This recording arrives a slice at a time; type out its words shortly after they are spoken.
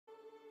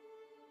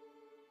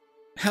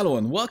Hello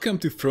and welcome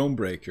to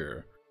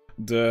ThroneBreaker,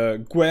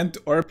 the Gwent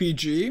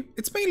RPG.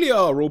 It's mainly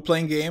a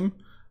role-playing game,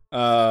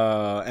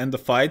 and the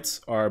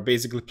fights are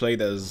basically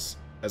played as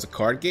a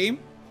card game,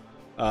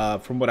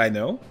 from what I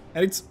know.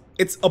 And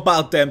it's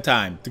about damn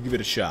time to give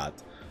it a shot.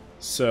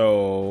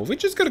 So we're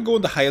just gonna go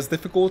in the highest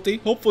difficulty.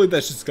 Hopefully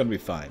that's just gonna be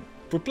fine.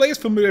 For players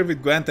familiar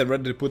with Gwent and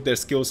ready to put their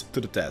skills to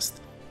the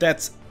test,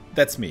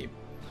 that's me.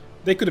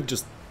 They could have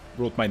just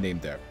wrote my name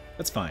there.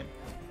 That's fine.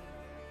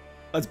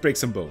 Let's break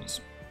some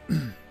bones.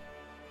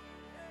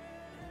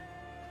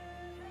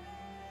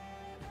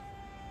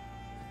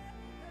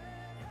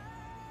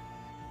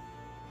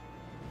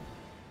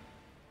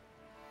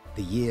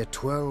 The year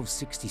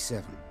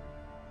 1267.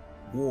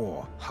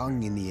 War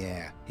hung in the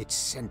air, its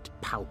scent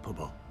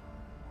palpable.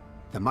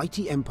 The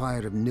mighty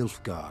empire of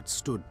Nilfgaard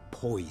stood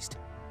poised,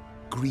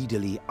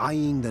 greedily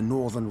eyeing the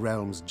northern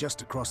realms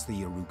just across the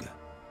Yaruga.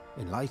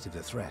 In light of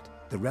the threat,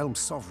 the realm's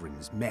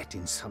sovereigns met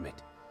in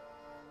summit.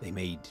 They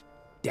made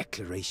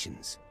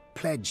declarations,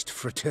 pledged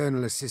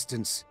fraternal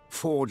assistance,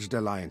 forged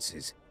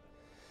alliances,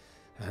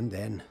 and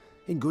then,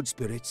 in good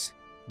spirits,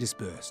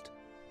 dispersed.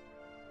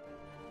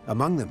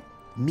 Among them,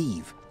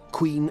 Meve,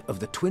 Queen of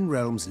the Twin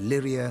Realms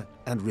Lyria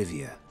and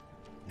Rivia.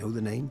 Know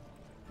the name?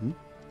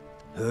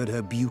 Heard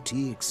her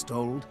beauty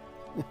extolled?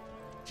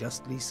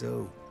 Justly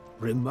so.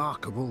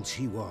 Remarkable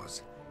she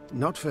was.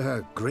 Not for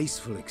her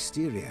graceful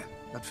exterior,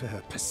 but for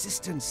her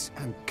persistence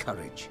and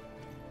courage.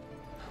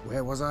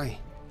 Where was I?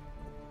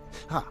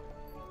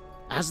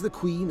 As the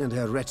Queen and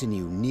her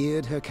retinue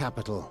neared her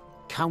capital,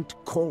 Count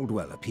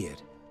Caldwell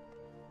appeared.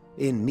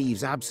 In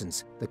Meve's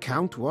absence, the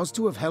Count was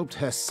to have helped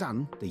her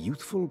son, the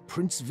youthful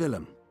Prince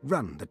Willem,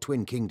 run the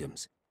Twin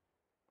Kingdoms.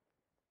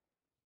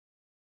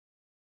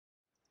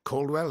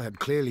 Caldwell had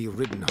clearly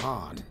ridden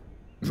hard.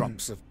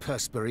 Drops of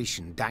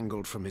perspiration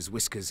dangled from his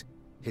whiskers,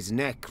 his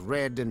neck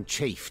red and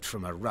chafed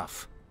from a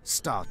ruff,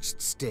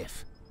 starched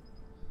stiff.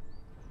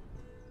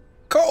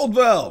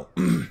 Caldwell!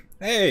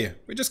 Hey,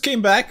 we just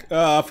came back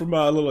from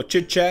a little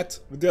chit-chat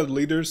with the other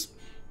leaders.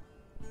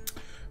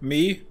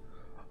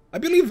 I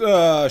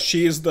believe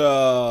she is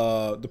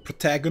the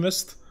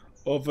protagonist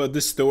of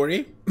this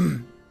story.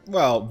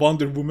 Well,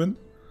 Wonder Woman.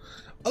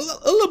 A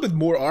little bit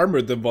more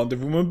armored than Wonder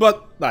Woman,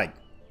 but like,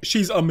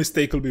 she's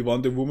unmistakably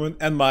Wonder Woman.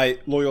 And my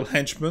loyal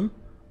henchman,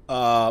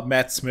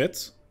 Matt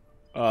Smith,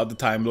 the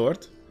Time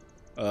Lord,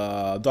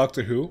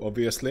 Doctor Who,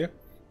 obviously.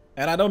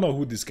 And I don't know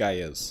who this guy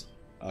is.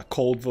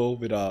 Caldwell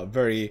with a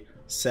very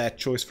sad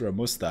choice for a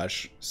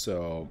mustache.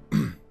 So,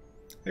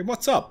 hey,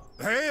 what's up?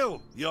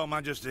 Hail, Your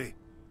Majesty.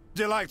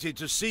 Delighted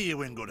to see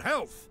you in good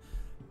health.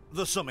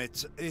 The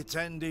summit, it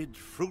ended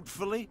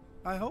fruitfully,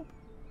 I hope?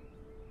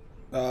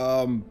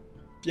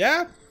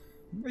 Yeah,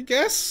 I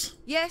guess.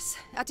 Yes,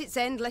 at its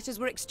end, letters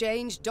were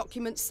exchanged,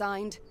 documents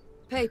signed.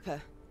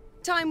 Paper.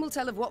 Time will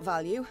tell of what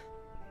value.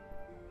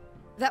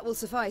 That will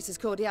suffice as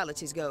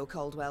cordialities go,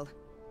 Caldwell.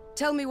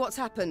 Tell me what's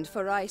happened,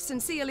 for I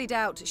sincerely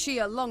doubt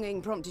sheer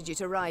longing prompted you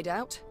to ride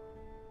out.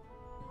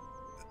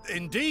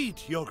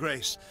 Indeed, Your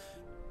Grace.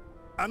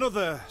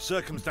 Another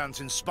circumstance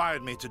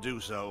inspired me to do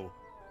so.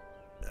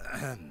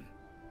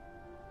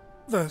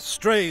 The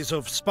strays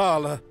of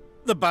Sparla,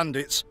 the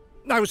bandits,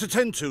 I was to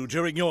tend to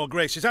during Your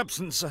Grace's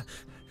absence.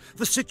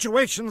 The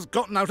situation's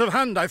gotten out of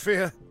hand, I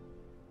fear.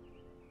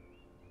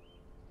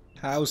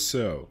 How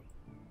so?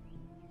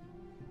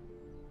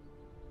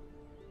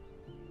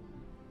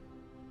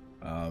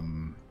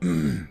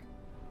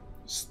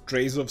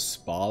 Strays of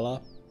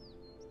Sparla?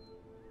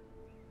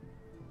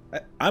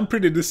 I'm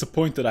pretty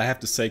disappointed, I have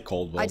to say,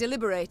 Caldwell. I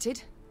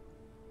deliberated.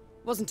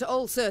 Wasn't at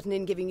all certain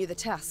in giving you the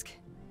task.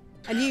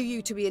 I knew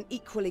you to be an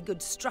equally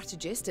good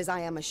strategist as I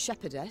am a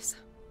shepherdess.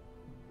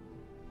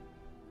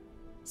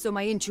 So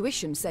my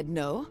intuition said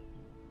no.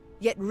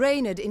 Yet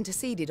Reynard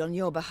interceded on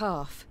your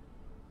behalf.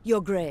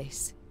 Your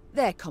Grace,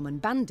 they're common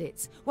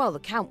bandits, while the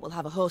Count will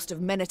have a host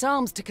of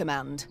men-at-arms to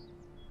command.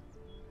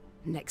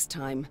 Next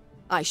time,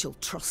 I shall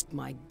trust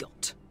my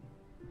gut.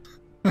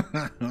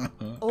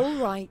 All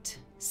right.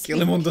 Speak.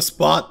 Kill him on the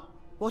spot.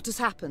 What has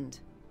happened?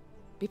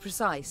 Be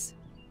precise.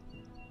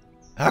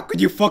 How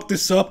could you fuck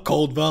this up,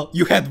 Caldwell?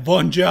 You had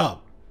one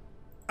job.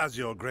 As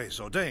Your Grace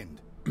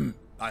ordained.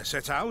 I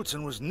set out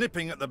and was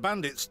nipping at the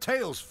bandits'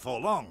 tails for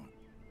long.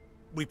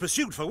 We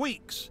pursued for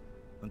weeks,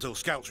 until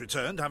scouts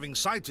returned, having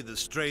sighted the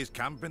strays'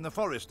 camp in the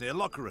forest near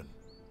Locheren.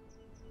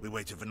 We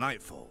waited for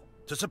nightfall,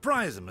 to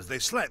surprise them as they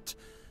slept.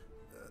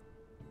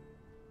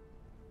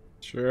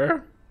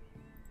 Sure.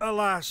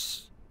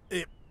 Alas,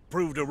 it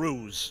proved a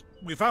ruse.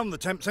 We found the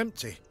tents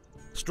empty,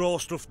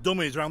 straw-stuffed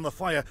dummies round the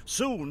fire.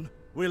 Soon,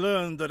 we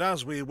learned that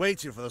as we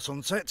waited for the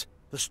sunset,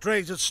 the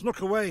strays had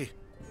snuck away,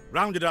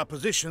 rounded our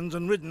positions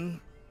and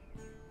ridden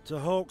to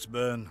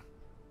Hawksburn.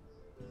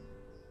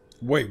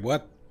 Wait,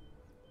 what?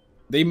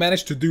 They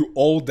managed to do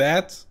all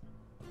that?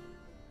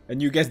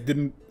 And you guys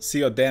didn't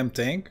see a damn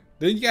thing?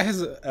 Didn't you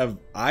guys have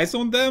eyes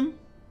on them?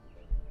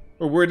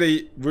 Or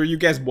were you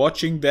guys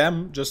watching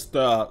them, just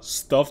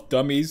stuffed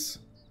dummies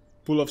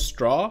full of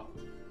straw?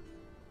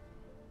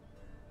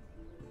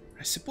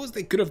 I suppose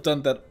they could have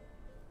done that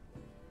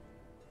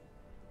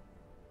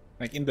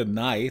Like in the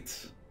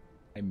night,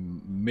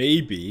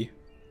 maybe.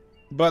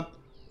 But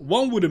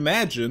one would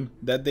imagine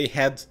that they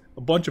had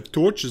a bunch of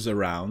torches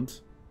around,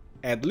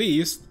 at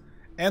least,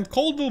 and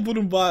Coldwell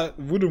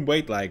wouldn't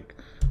wait like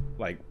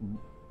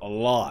a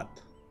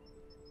lot.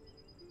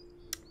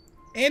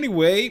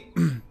 Anyway,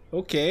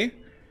 okay.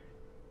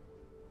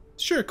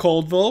 Sure,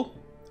 Coldwell.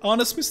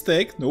 Honest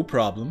mistake, no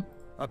problem.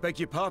 I beg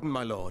your pardon,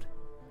 my lord.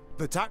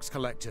 The tax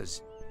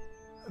collectors.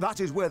 That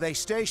is where they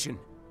station.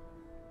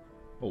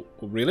 Oh,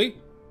 really?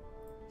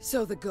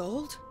 So the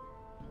gold?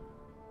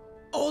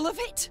 All of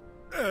it?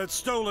 It's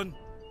stolen,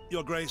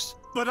 Your Grace,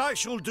 but I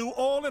shall do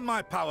all in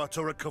my power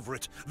to recover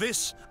it.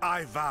 This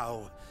I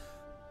vow,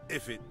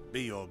 if it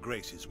be Your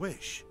Grace's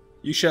wish.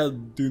 You shall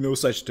do no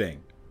such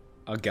thing.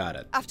 I got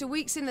it. After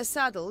weeks in the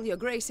saddle, Your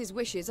Grace's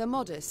wishes are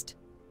modest.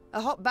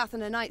 A hot bath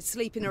and a night's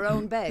sleep in her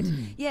own bed.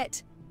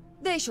 Yet,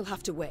 they shall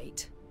have to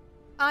wait.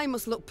 I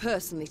must look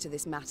personally to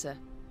this matter.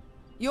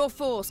 Your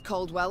force,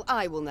 Coldwell,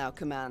 I will now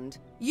command.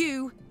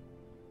 You...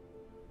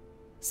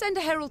 send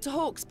a herald to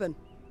Hawksburn.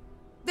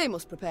 They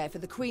must prepare for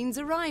the Queen's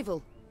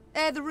arrival.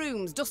 Air the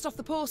rooms, dust off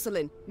the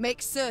porcelain.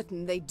 Make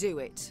certain they do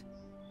it.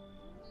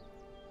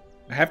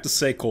 I have to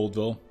say,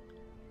 Coldwell,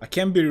 I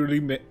can't be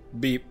really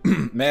be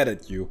mad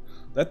at you.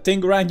 That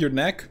thing around your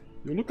neck,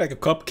 you look like a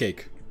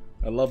cupcake.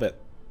 I love it.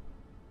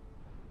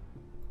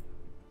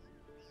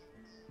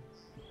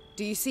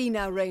 Do you see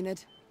now,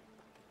 Reynard?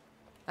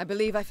 I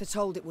believe I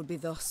foretold it would be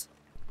thus.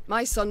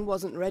 My son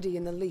wasn't ready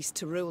in the least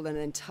to rule an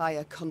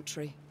entire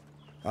country.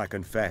 I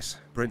confess,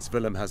 Prince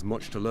Willem has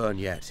much to learn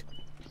yet.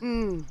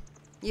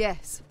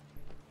 Yes.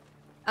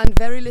 And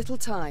very little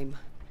time.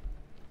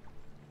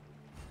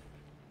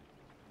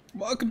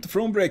 Welcome to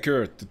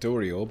ThroneBreaker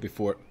tutorial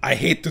before... I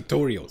hate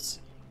tutorials!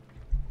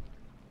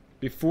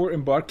 Before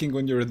embarking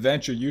on your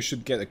adventure, you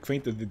should get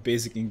acquainted with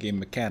basic in-game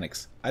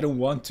mechanics. I don't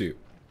want to.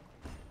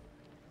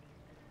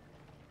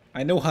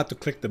 I know how to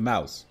click the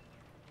mouse.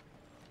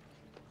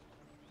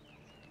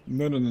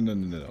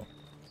 No.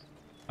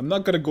 I'm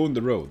not gonna go on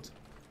the road.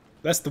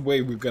 That's the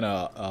way we're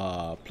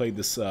gonna play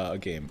this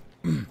game.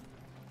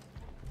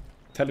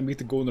 Telling me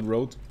to go on the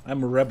road?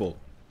 I'm a rebel.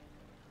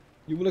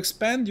 You will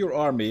expand your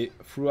army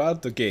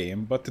throughout the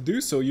game, but to do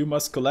so you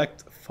must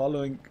collect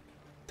following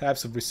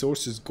types of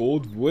resources: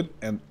 gold, wood,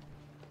 and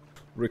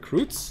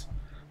recruits.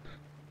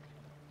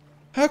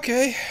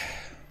 Okay.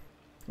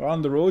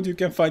 On the road you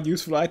can find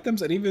useful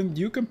items and even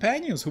new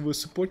companions who will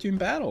support you in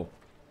battle.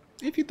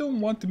 If you don't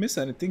want to miss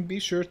anything, be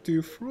sure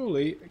to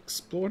thoroughly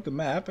explore the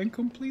map and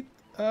complete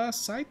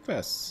side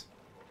quests.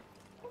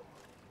 Who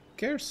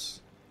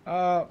cares?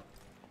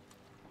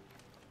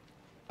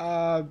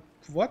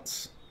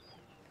 What?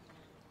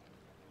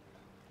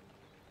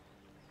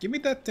 Give me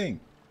that thing.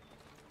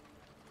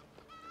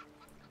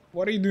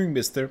 What are you doing,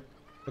 mister?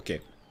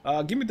 Okay,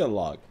 give me the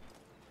log.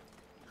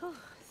 Oh,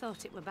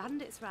 thought it were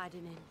bandits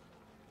riding in.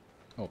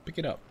 Oh, pick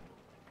it up.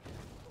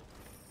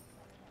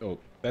 Oh,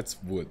 that's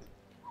wood.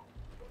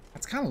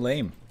 That's kind of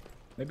lame.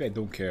 Maybe I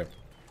don't care.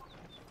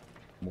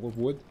 More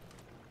wood.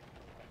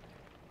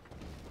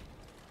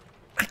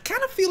 I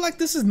kind of feel like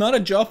this is not a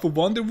job for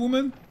Wonder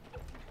Woman.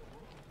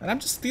 And I'm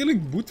just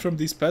stealing wood from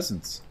these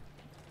peasants.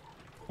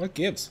 What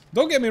gives?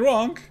 Don't get me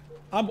wrong.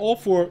 I'm all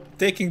for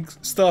taking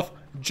stuff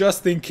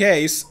just in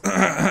case.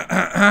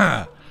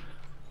 What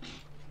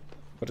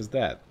is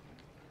that?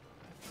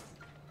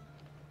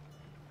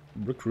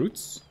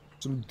 Recruits?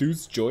 Some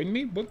dudes join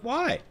me? But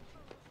why?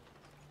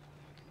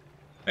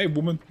 Hey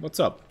woman, what's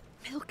up?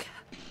 Milka.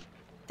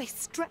 They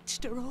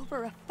stretched her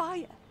over a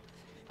fire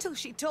till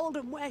she told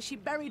them where she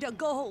buried her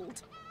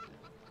gold.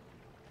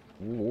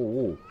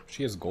 Whoa,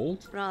 she has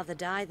gold? Rather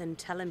die than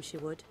tell him she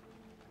would.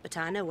 But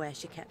I know where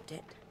she kept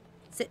it.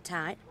 Sit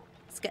tight.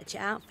 Sketch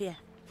it out for you.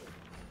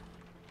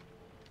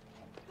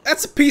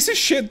 That's a piece of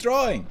shit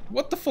drawing.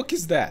 What the fuck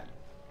is that?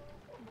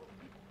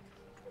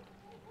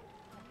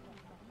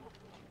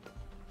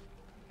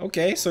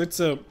 Okay, so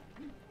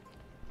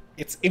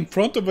it's in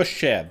front of a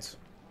shed,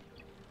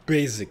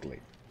 basically.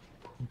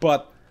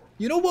 But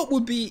you know what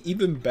would be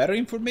even better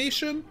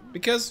information?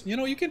 Because, you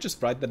know, you can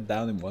just write that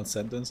down in one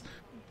sentence.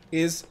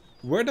 Is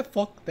where the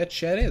fuck that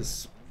shed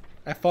is.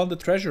 I found the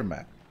treasure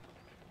map.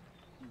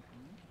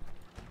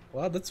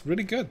 Wow, that's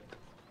really good.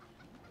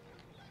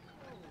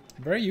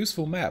 Very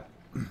useful map.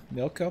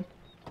 Milka.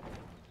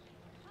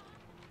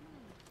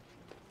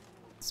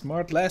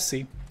 Smart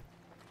lassie.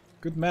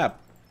 Good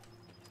map.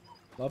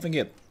 Loving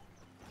it.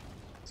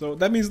 So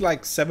that means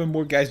like 7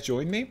 more guys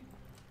join me?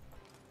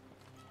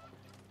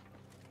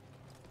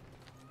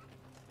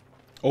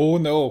 Oh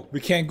no, we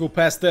can't go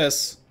past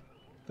this.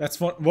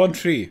 That's one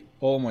tree.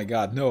 Oh my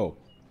god, no.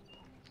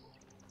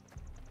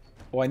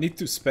 Oh, I need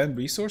to spend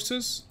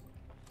resources?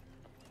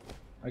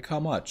 Like how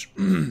much?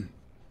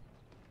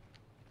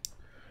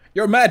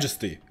 Your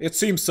Majesty, it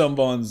seems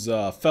someone's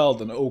felled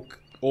an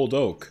old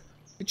oak,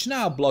 which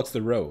now blocks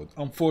the road.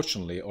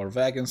 Unfortunately, our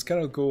wagons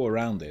cannot go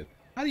around it.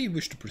 How do you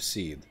wish to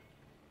proceed?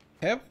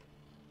 Have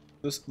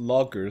the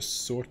loggers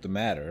sort the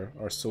matter.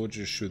 Our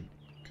soldiers should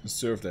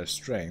conserve their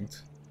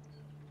strength.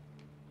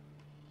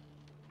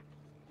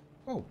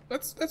 Oh,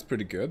 that's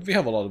pretty good. We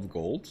have a lot of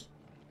gold.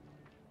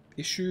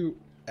 Issue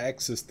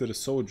access to the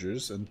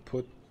soldiers and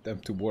put them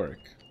to work.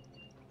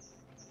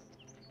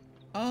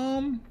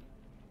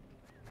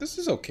 This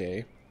is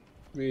okay.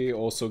 We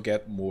also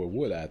get more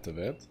wood out of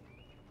it.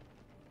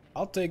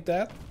 I'll take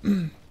that.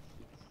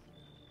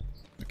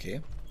 Okay.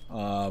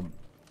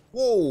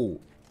 Whoa!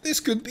 This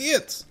could be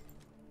it!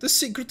 The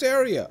secret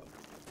area!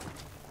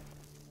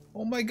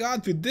 Oh my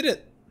god, we did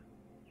it!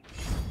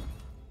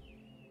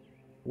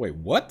 Wait,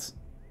 what?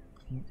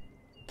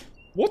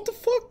 What the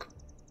fuck?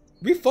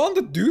 We found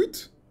a dude?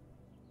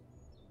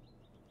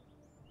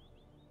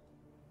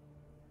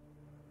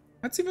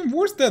 That's even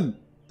worse than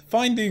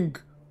finding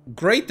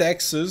great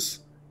axes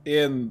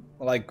in,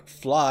 like,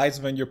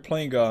 flies when you're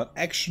playing an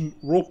action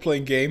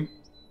role-playing game.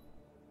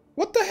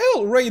 What the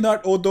hell,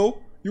 Reynard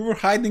Odo? You were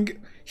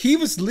hiding... He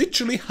was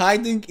literally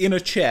hiding in a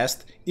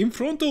chest in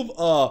front of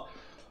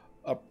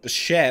a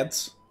shed,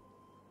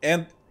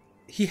 and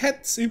he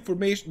had this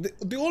information.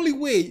 The only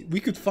way we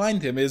could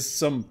find him is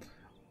some...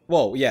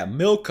 Well, yeah,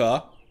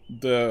 Milka,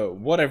 the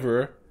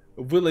whatever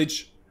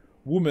village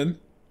woman,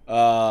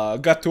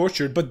 got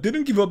tortured but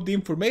didn't give up the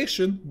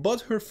information,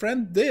 but her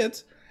friend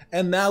did,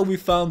 and now we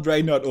found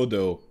Reynard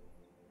Odo,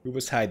 who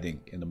was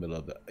hiding in the middle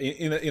of the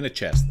in a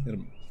chest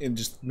in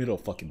just middle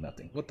of fucking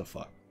nothing. What the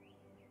fuck?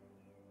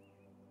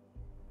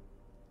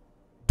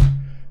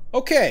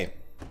 Okay.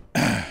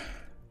 I'm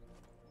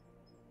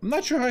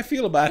not sure how I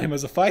feel about him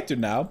as a fighter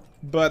now,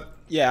 but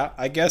yeah,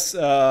 I guess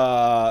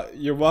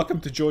you're welcome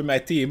to join my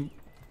team.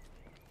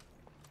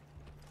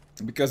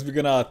 Because we're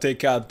gonna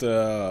take out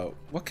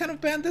what kind of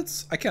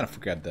bandits? I kind of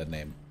forgot that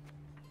name.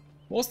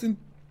 Most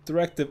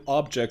interactive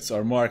objects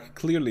are marked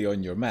clearly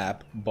on your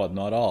map, but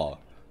not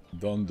all.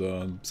 Dun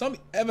dun. Some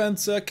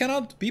events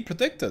cannot be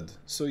predicted,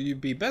 so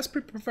you'd be best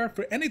prepared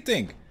for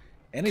anything.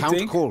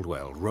 Count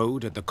Caldwell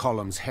rode at the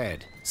column's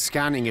head,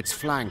 scanning its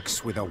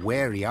flanks with a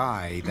wary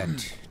eye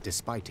that,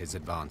 despite his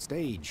advanced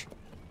age,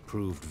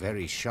 proved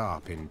very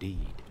sharp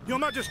indeed. Your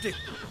Majesty!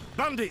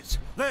 Bandits!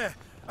 There!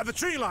 At the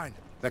tree line!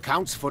 The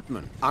Count's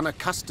footmen,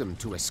 unaccustomed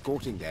to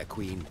escorting their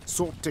queen,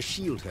 sought to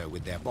shield her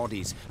with their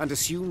bodies and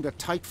assumed a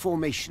tight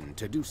formation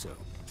to do so.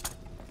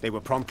 They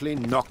were promptly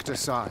knocked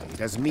aside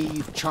as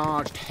Meve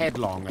charged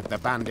headlong at the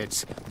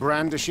bandits,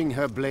 brandishing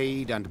her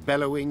blade and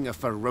bellowing a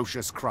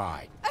ferocious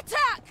cry.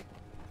 Attack!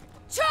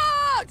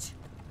 Charge!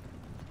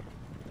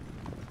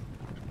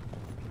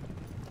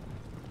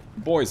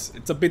 Boys,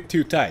 it's a bit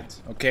too tight,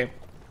 okay?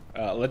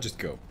 Let's just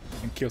go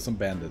and kill some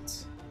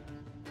bandits.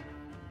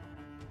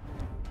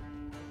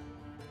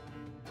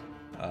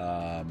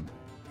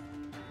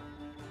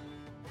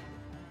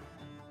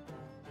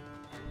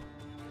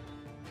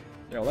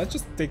 Yeah, let's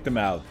just take them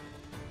out.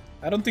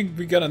 I don't think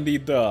we're gonna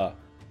need the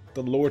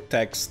lore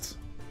text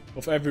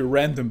of every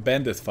random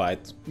bandit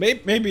fight.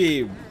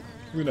 Maybe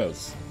who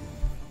knows?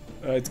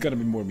 It's gonna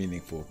be more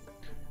meaningful.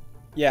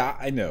 Yeah,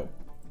 I know.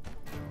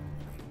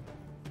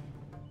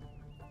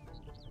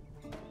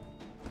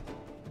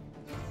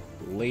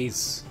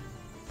 Lace.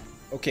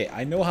 Okay,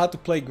 I know how to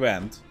play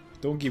Gwent.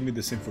 Don't give me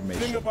this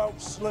information. Thing about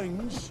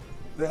slings,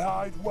 they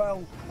hide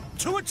well.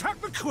 To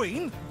attack the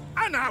Queen?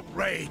 An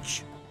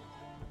outrage!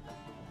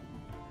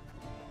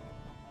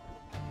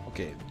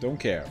 Okay, don't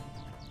care.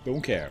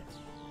 Don't care.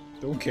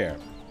 Don't care.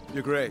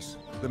 Your Grace,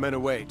 the men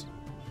await.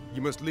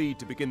 You must lead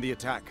to begin the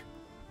attack.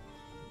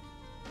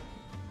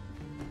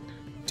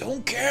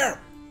 Don't care!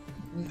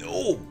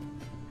 No!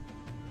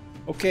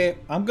 Okay,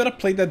 I'm gonna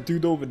play that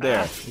dude over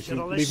there. If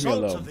you leave me Salt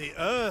alone. of the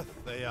earth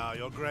they are,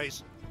 Your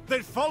Grace.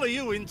 They'd follow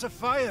you into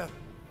fire.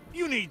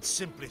 You need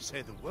simply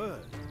say the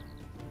word.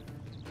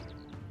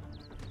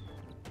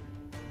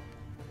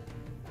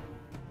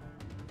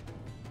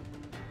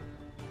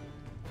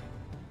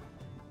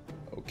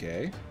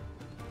 Okay.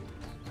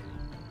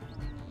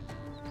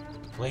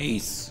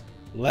 Please,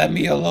 let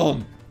me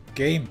alone.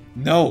 Game,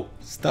 no,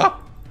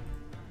 stop.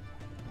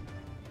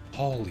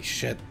 Holy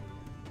shit.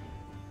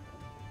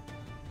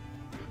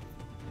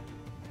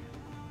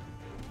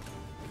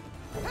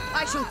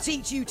 I shall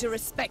teach you to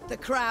respect the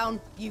crown,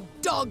 you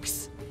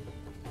dogs!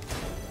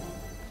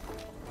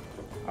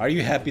 Are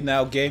you happy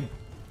now, game?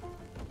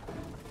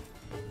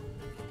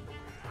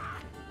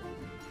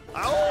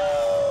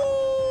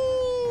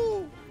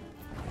 Oh!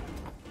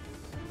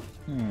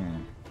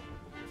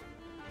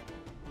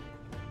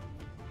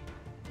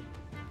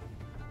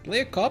 Play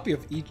a copy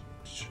of each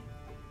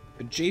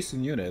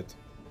adjacent unit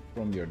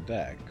from your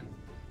deck.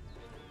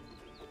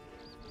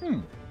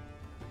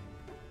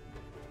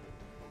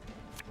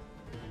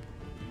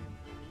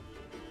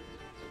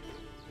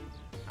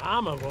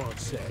 Armor won't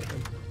say.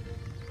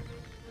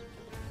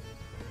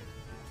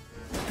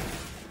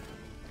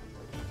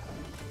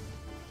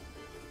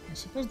 I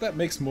suppose that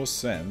makes most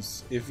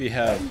sense if we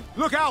have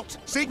Look out!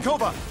 Seek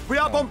cover! We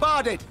are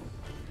bombarded!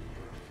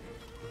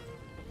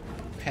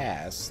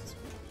 passed.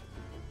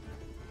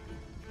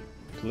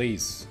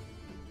 Please.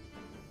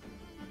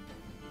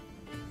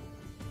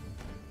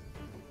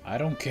 I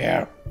don't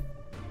care.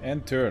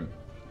 End turn.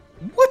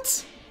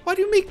 What? Why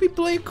do you make me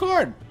play a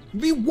card?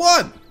 We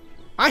won!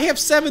 I have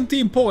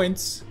 17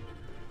 points.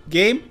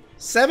 Game,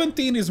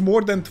 17 is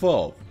more than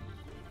 12.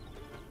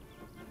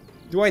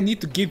 Do I need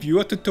to give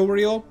you a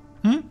tutorial?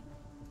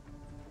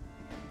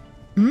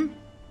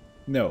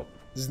 No,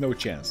 there's no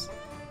chance.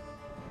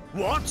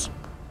 What?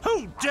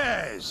 Who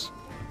dares?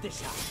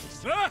 This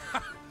house.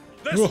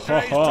 The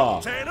strays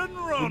tucked in and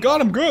run. You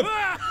got him good.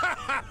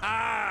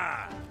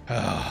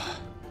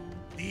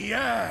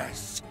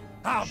 Yes,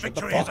 our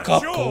victory is fuck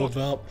up, assured.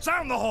 Caldwell.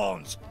 Sound the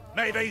horns.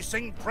 May they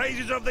sing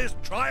praises of this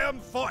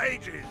triumph for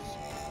ages.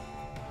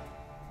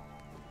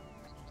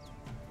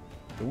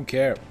 Don't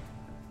care.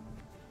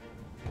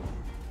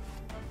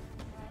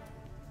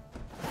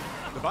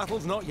 The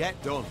battle's not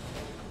yet done.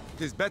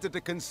 It is better to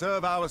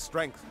conserve our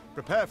strength.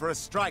 Prepare for a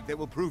strike that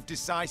will prove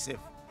decisive.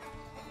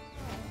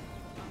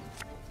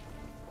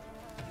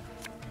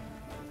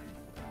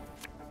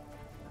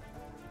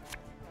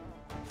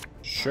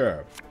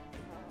 Sure.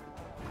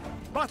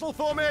 Battle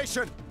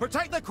formation!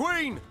 Protect the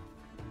Queen!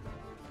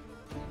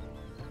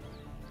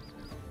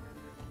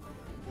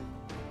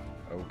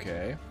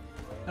 Okay.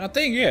 And the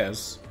thing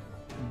is,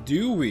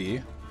 do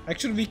we?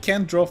 Actually, we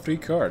can't draw 3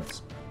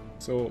 cards.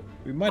 So,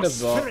 we might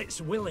as well...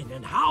 Spirit's willing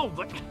and how,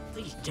 but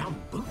these damn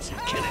boots are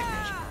killing me.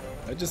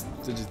 I just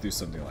do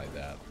something like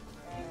that.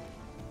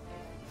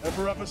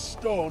 Ever have a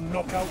stone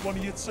knock out one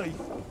of your teeth?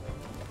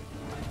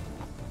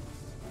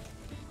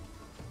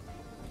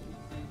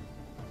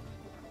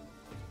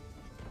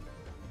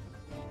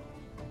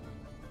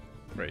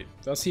 Wait,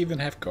 does he even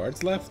have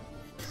cards left?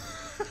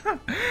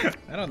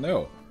 I don't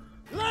know.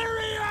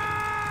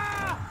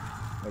 Lyria!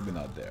 Maybe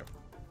not there.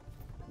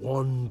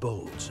 One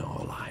bolt's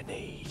all I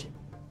need.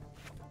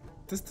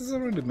 This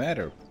doesn't really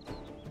matter.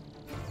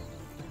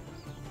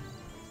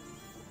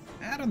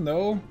 I don't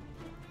know.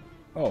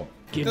 Oh,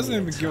 it doesn't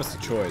even give us a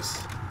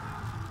choice.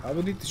 I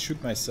would need to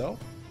shoot myself.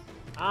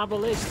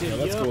 Obelisk Yeah,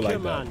 let's your go like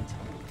command.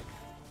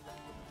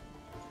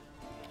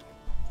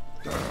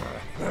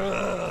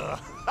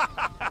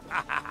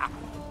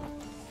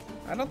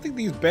 I don't think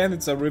these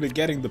bandits are really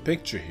getting the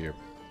picture here.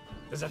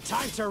 There's a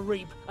time to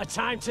reap, a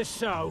time to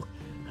sow,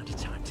 and a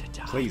time to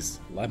die. Please,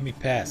 let me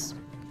pass.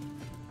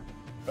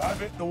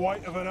 Have it the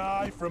white of an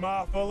eye from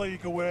half a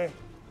league away.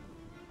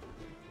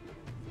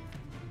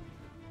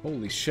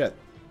 Holy shit.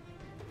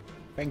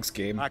 Thanks,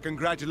 game. I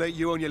congratulate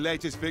you on your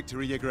latest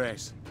victory, Your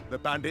Grace. The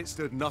bandits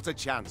stood not a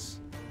chance.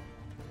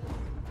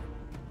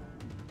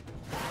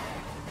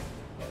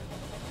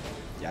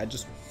 Yeah, I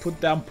just put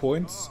down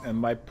points, and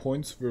my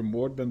points were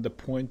more than the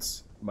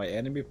points my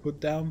enemy put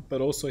down,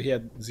 but also he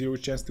had 0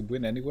 chance to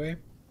win anyway.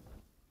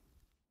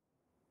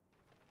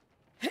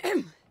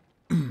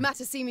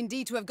 Matters seem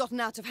indeed to have gotten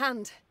out of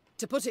hand,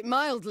 to put it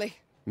mildly.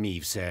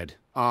 Meve said,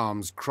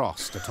 arms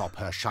crossed atop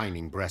her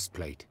shining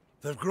breastplate.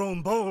 They've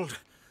grown bold.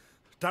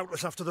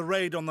 Doubtless after the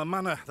raid on the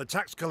manor, the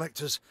tax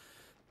collectors.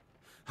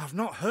 I've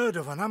not heard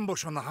of an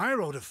ambush on the high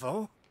road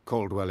afore.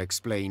 Caldwell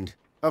explained,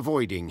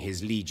 avoiding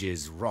his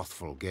liege's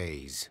wrathful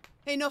gaze.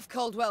 Enough,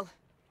 Caldwell.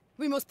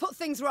 We must put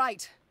things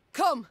right.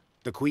 Come!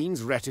 The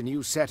Queen's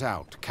retinue set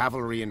out,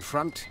 cavalry in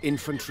front,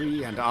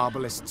 infantry and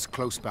arbalists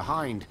close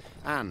behind,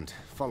 and,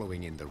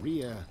 following in the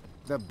rear,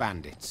 the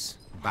bandits,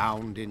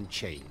 bound in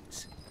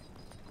chains.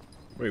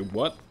 Wait,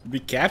 what? We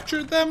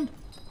captured them?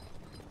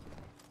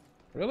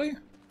 Really?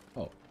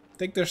 Oh,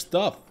 take their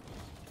stuff.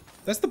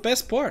 That's the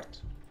best part.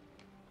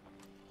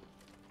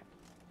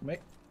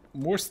 Make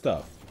more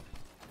stuff.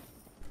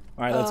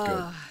 Alright, let's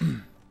go.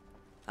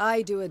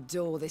 I do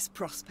adore this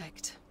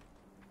prospect.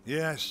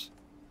 Yes.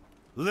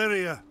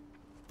 Lyria,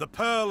 the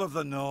Pearl of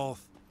the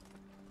North.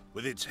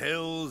 With its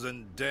hills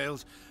and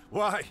dales.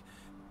 Why,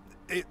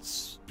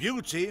 its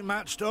beauty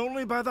matched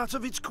only by that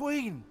of its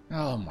queen.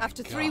 Oh my god.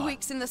 After 3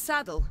 weeks in the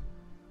saddle,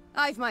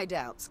 I've my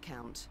doubts,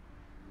 Count.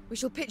 We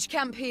shall pitch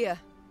camp here.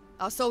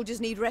 Our soldiers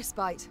need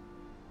respite.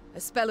 A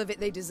spell of it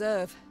they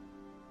deserve.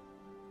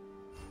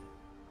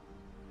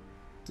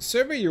 To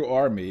survey your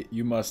army,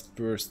 you must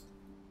first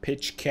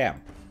pitch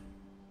camp.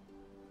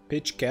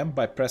 Pitch camp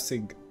by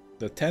pressing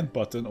the tent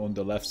button on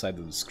the left side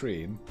of the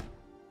screen.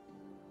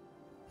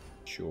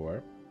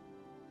 Sure.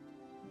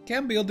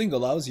 Camp building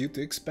allows you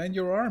to expand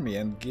your army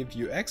and give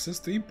you access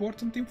to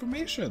important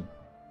information.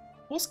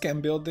 Most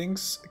camp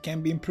buildings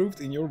can be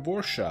improved in your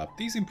workshop.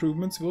 These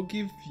improvements will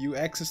give you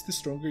access to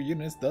stronger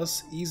units,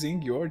 thus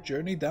easing your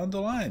journey down the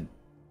line.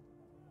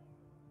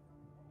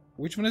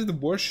 Which one is the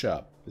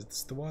workshop? Is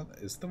this the one?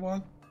 Is the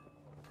one?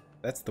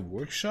 That's the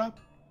workshop?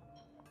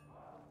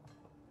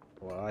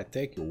 Well, I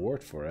take your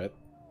word for it.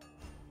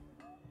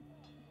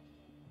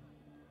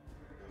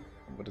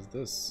 What is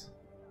this?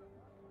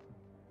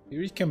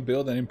 Here you can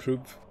build and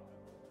improve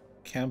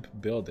camp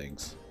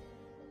buildings.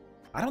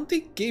 I don't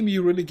think, game,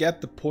 you really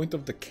get the point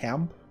of the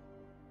camp.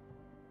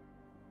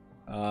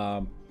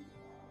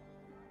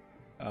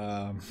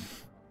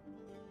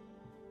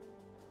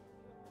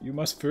 You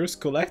must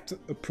first collect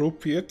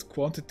appropriate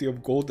quantity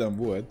of gold and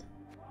wood.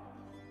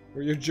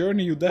 For your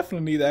journey, you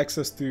definitely need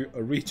access to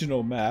a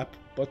regional map,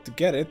 but to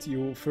get it,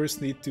 you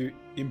first need to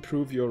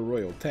improve your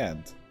royal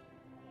tent.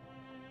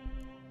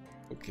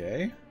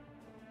 Okay.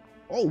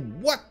 Oh,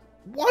 what?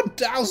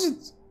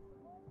 1,000?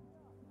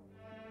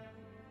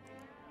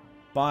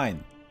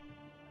 Fine.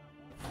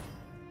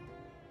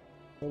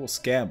 Total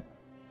scam.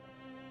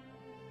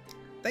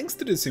 Thanks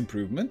to this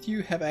improvement,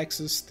 you have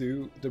access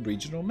to the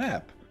regional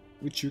map,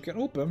 which you can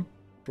open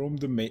from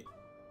the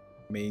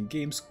main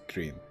game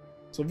screen.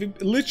 So we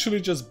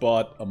literally just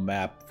bought a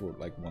map for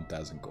like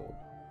 1000 gold.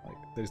 Like,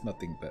 there's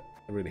nothing that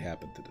really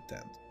happened to the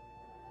tent.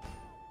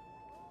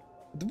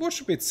 The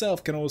worship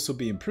itself can also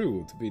be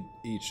improved. With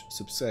each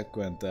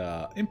subsequent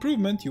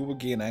improvement, you will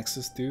gain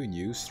access to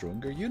new,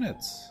 stronger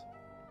units.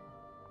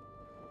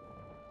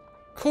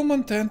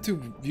 Command 10 to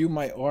view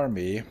my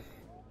army.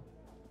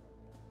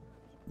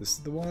 This is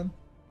the one.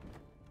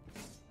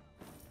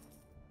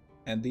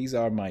 And these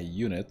are my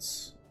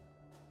units.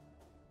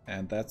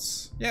 And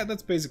that's, yeah,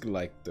 that's basically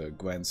like the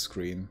Gwen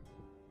screen.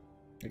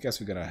 I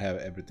guess we're gonna have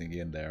everything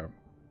in there.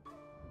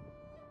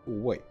 Oh,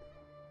 wait.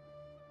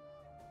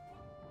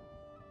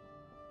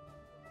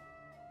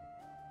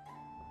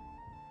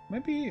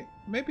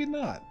 Maybe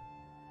not.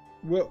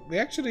 Well, we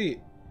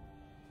actually...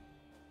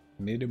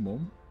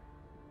 Minimum.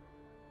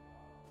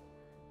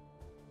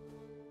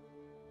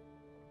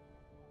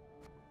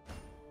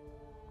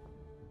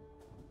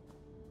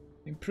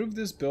 Improve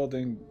this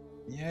building.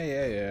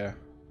 Yeah.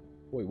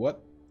 Wait,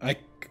 what? I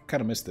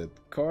kind of missed it.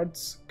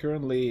 Cards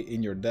currently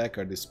in your deck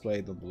are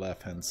displayed on the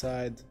left hand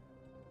side.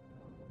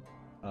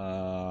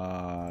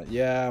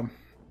 Yeah.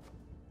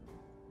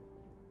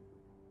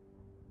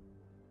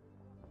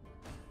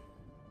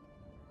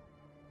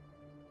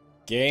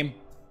 Game.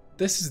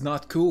 This is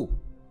not cool.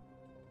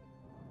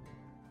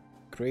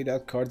 Grayed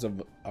out cards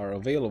are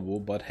available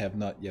but have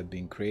not yet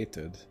been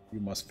created. You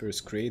must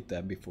first create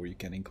them before you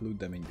can include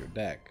them in your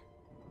deck.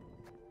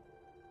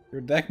 Your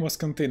deck must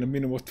contain a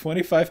minimum of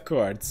 25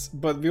 cards,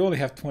 but we only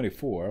have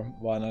 24.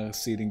 While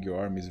exceeding your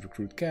army's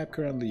recruit cap,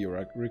 currently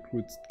your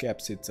recruit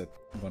cap sits at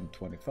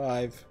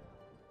 125.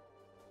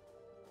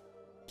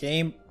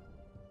 Game.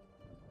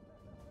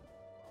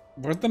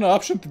 Was there an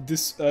option to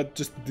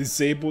just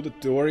disable the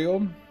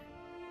tutorial?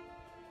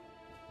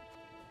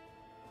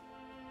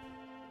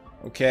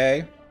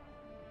 Okay.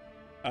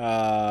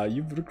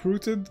 You've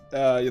recruited,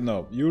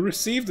 you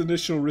received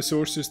initial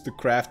resources to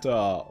craft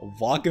a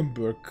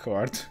Wagenburg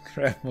card.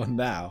 Craft one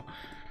now.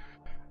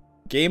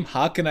 Game,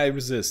 how can I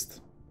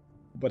resist?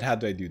 But how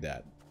do I do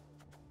that?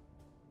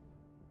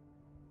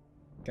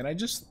 Can I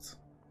just...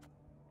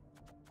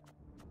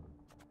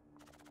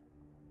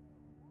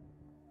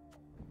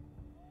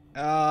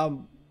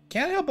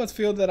 Can't help but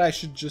feel that I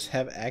should just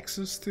have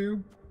access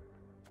to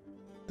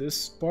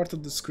this part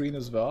of the screen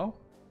as well.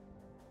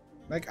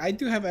 Like, I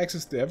do have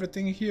access to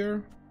everything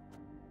here.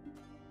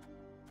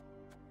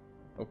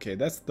 Okay,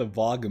 that's the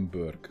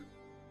Wagenburg.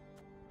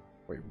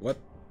 Wait, what?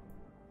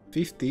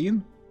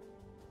 15?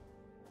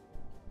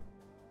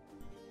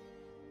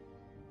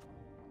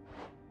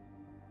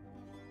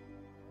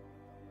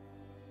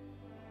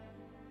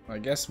 I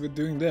guess we're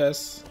doing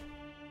this.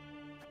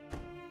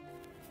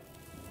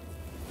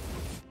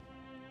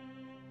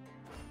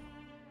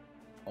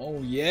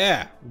 Oh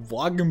yeah,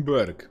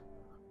 Wagenburg.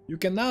 You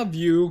can now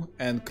view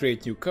and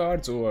create new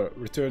cards or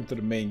return to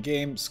the main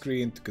game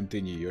screen to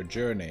continue your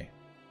journey.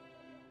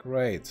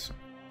 Great.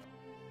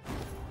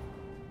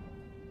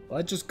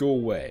 Let's just go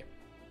away.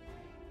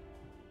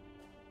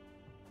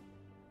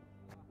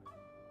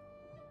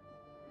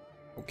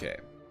 Okay,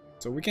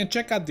 so we can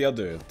check out the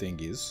other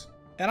thingies.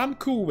 And I'm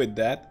cool with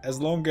that as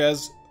long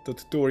as the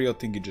tutorial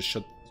thingy just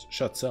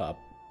shuts up.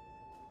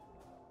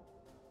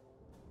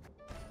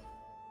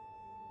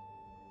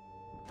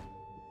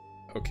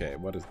 Okay,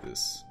 what is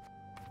this?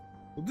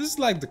 Well, this is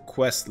like the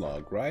quest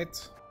log,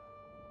 right?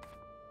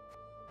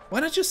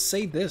 Why not just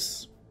say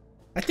this?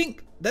 I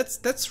think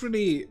that's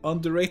really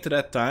underrated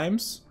at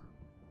times.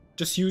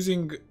 Just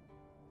using...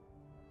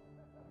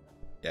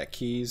 yeah,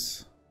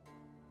 keys.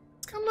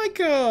 It's kind of like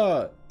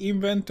a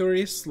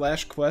inventory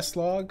 / quest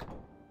log.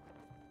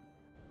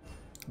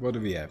 What do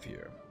we have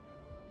here?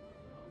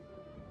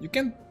 You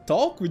can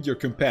talk with your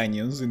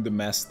companions in the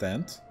mess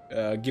tent.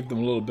 Give them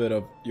a little bit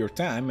of your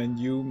time and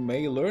you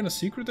may learn a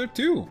secret or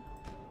two.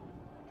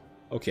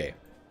 Okay.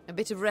 A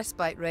bit of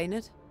respite,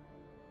 Reynard.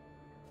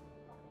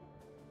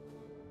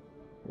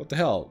 What the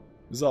hell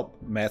is up,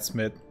 Matt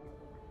Smith?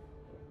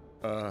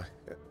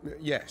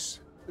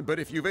 Yes. But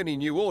if you've any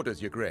new orders,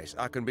 Your Grace,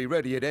 I can be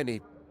ready at any...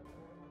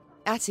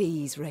 At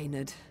ease,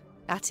 Reynard.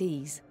 At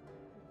ease.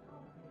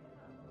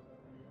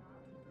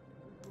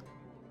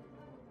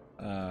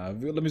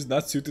 Willem is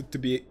not suited to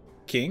be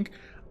king.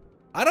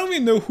 I don't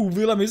even know who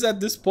Willem is at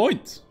this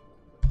point.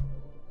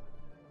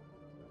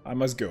 I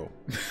must go.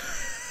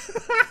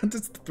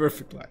 That's the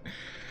perfect line.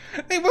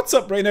 Hey, what's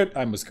up, Reynard?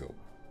 I must go.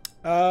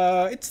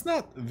 It's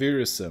not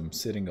wearisome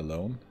sitting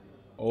alone.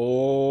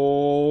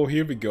 Oh,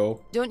 here we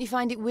go. Don't you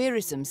find it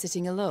wearisome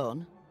sitting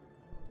alone?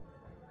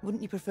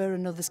 Wouldn't you prefer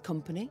another's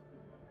company?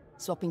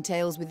 Swapping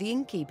tales with the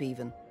innkeep,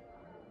 even?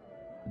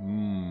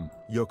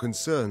 Your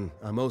concern,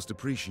 I most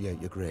appreciate,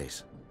 Your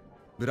Grace.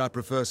 But I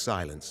prefer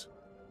silence.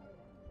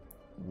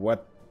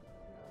 What?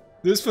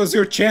 This was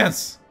your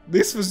chance.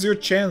 This was your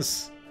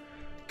chance.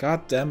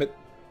 God damn it.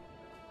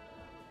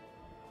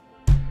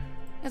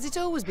 Has it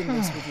always been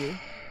this with you?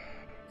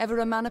 Ever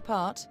a man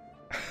apart?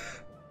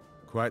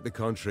 Quite the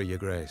contrary, Your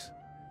Grace.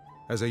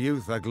 As a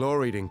youth, I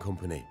gloried in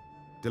company,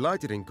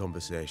 delighted in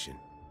conversation.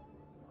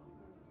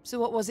 So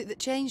what was it that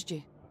changed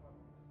you?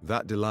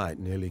 That delight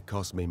nearly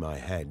cost me my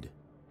head.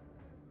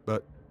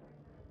 But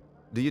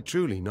do you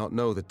truly not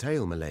know the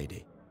tale,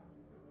 milady?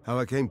 How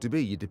I came to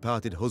be your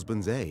departed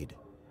husband's aide?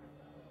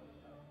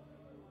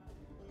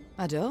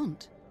 I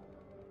don't,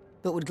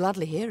 but would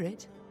gladly hear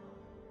it.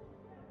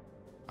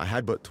 I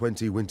had but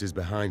 20 winters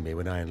behind me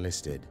when I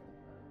enlisted.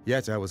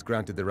 Yet I was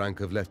granted the rank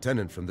of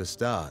lieutenant from the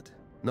start,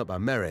 not by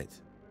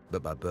merit,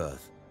 but by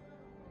birth.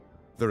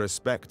 The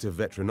respect of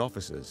veteran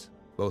officers,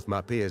 both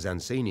my peers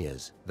and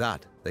seniors,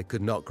 that they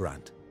could not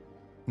grant.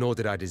 Nor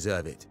did I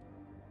deserve it.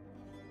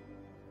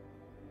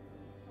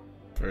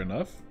 Fair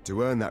enough.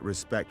 To earn that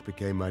respect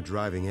became my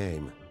driving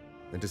aim.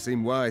 And to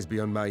seem wise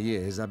beyond my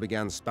years, I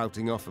began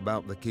spouting off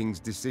about the king's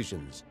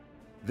decisions.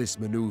 This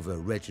maneuver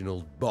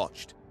Reginald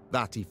botched,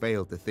 that he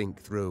failed to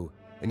think through,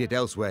 and yet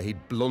elsewhere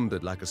he'd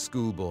blundered like a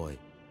schoolboy.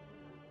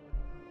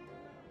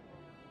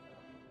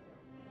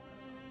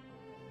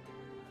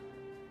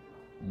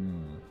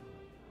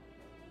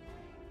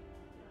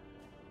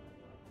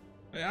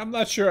 I'm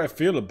not sure I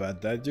feel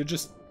about that. You're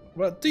just...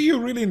 Well, do you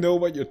really know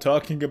what you're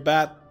talking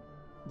about?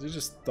 You're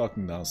just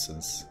talking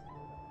nonsense.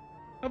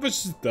 I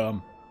was just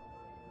dumb.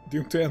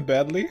 Doomed to end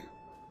badly?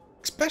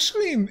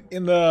 Especially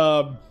in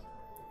a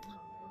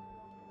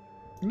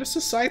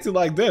society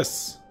like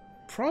this.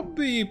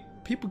 Probably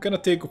people gonna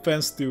take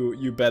offense to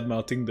you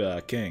bad-mouthing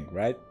the king,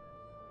 right?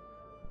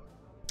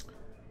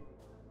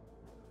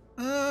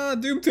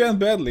 Doomed to end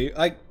badly.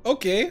 Like,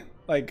 okay.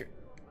 Like,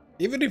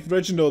 even if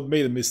Reginald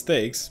made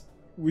mistakes,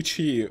 which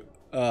he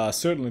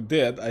certainly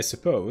did, I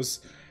suppose.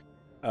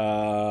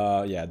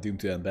 Yeah, doomed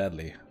to end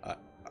badly.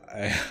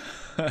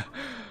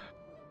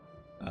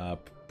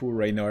 Poor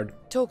Reynard.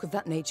 Talk of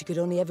that nature could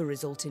only ever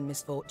result in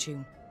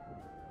misfortune.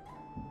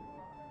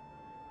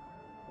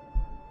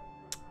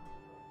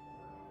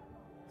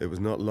 It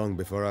was not long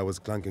before I was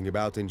clanking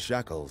about in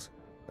shackles.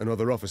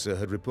 Another officer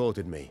had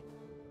reported me.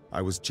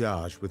 I was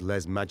charged with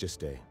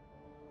lèse-majesté.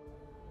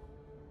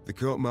 The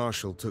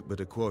court-martial took but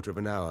a quarter of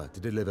an hour to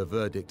deliver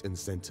verdict and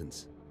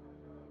sentence.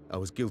 I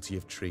was guilty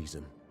of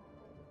treason,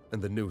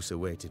 and the noose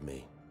awaited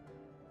me.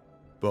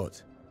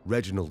 But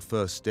Reginald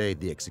first stayed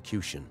the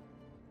execution,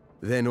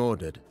 then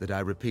ordered that I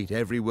repeat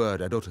every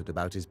word I'd uttered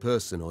about his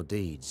person or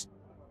deeds.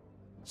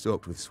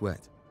 Soaked with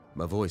sweat,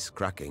 my voice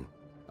cracking,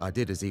 I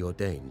did as he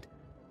ordained.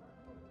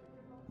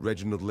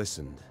 Reginald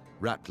listened,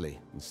 raptly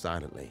and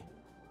silently,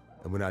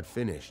 and when I'd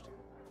finished,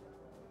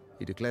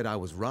 he declared I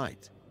was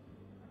right.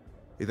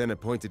 He then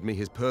appointed me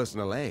his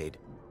personal aide.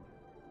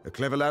 A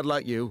clever lad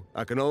like you,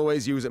 I can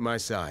always use at my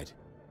side.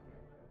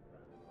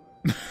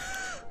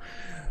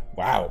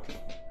 Wow.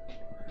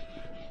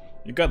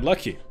 You got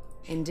lucky.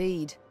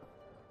 Indeed.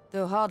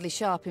 Though hardly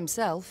sharp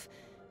himself,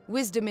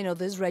 wisdom in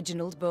others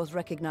Reginald both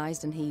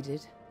recognized and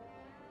heeded.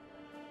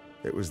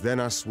 It was then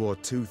I swore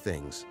two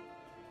things.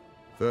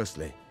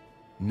 Firstly,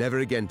 never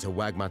again to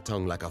wag my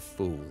tongue like a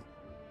fool.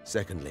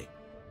 Secondly,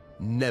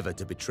 never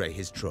to betray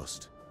his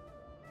trust.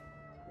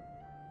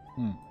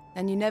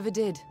 And you never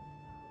did.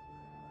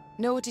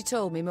 Know what he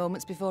told me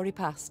moments before he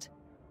passed?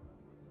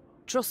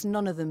 Trust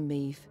none of them,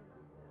 Meave,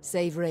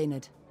 save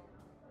Reynard.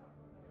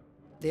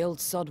 The old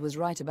sod was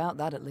right about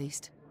that, at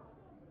least.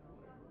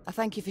 I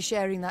thank you for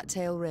sharing that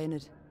tale,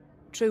 Reynard.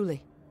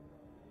 Truly.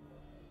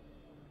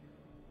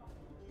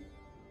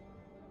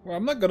 Well,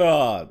 I'm not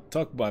gonna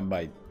talk about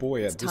my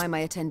boy at It's time I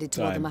attended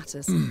to other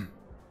matters.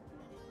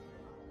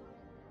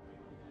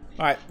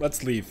 Alright,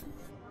 let's leave.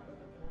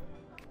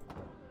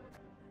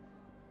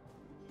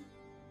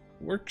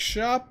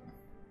 Workshop.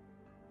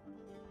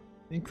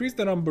 Increase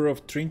the number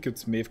of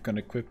trinkets Maeve can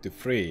equip to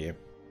free.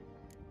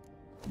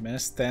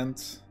 Mess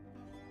tent.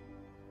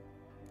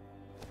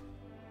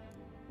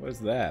 What is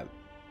that?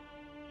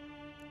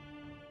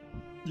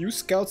 Use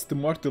scouts to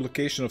mark the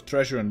location of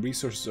treasure and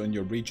resources on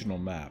your regional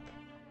map.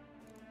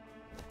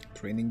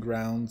 Training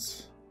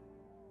grounds.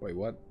 Wait,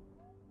 what?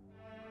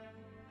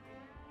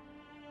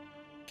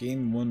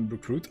 Gain 1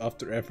 recruit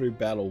after every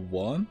battle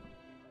won?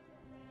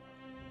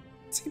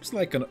 Seems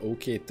like an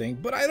okay thing,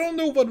 but I don't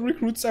know what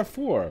recruits are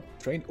for.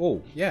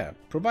 Oh, yeah.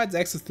 Provides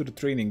access to the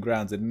training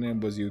grounds and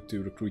enables you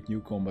to recruit new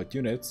combat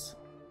units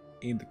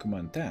in the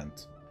command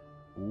tent.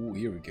 Ooh,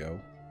 here we go.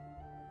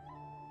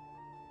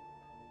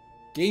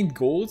 Gained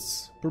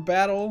golds per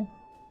battle.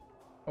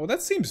 Oh,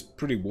 that seems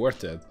pretty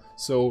worth it.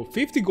 So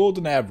 50 gold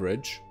on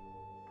average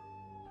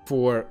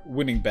for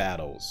winning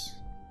battles.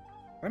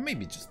 That may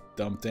be just a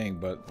dumb thing,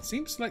 but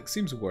seems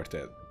worth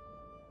it.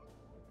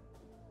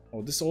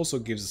 Oh, this also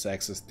gives us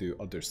access to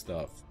other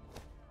stuff.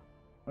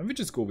 Let me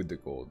just go with the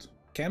gold.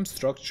 Camp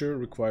structure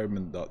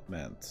requirement not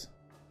met.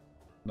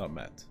 Not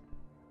met.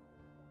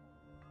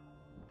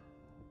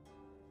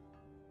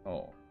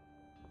 Oh.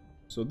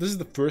 So this is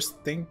the first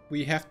thing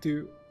we have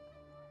to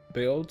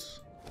build.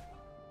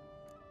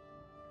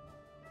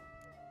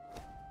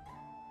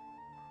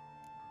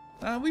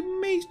 We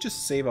may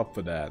just save up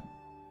for that.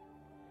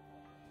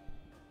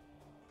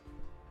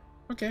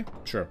 Okay,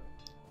 sure.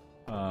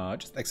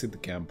 Just exit the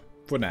camp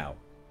for now.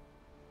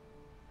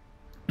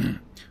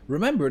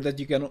 Remember that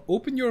you can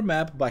open your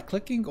map by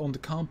clicking on the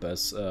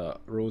compass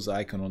rose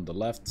icon on the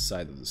left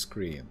side of the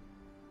screen.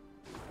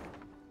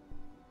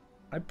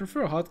 I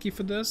prefer a hotkey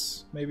for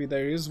this. Maybe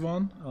there is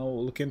one.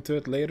 I'll look into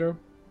it later.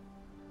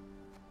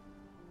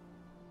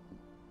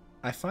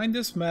 I find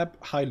this map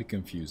highly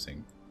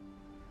confusing.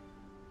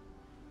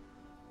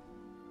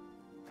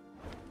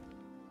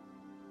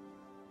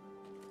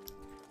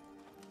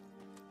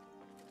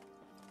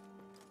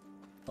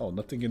 Oh,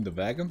 nothing in the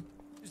wagon?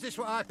 Is this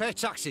what I pay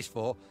taxes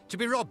for? To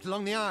be robbed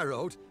along the high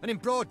road, and in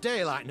broad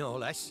daylight, no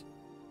less?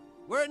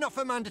 Were it not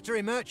for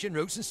mandatory merchant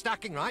routes and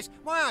stacking rights,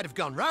 why, I'd have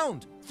gone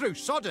round, through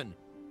Sodden.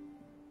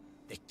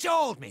 They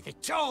told me!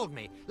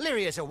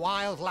 Lyria's a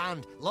wild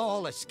land,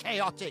 lawless,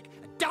 chaotic,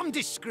 a damn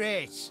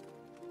disgrace!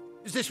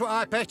 Is this what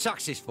I pay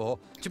taxes for?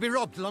 To be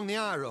robbed along the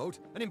high road,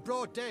 and in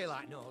broad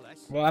daylight, no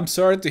less? Well, I'm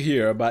sorry to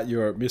hear about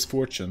your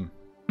misfortune.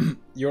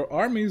 Your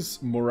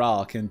army's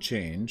morale can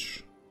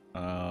change.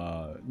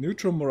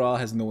 Neutral morale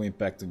has no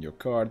impact on your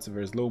cards,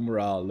 whereas low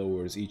morale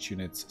lowers each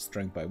unit's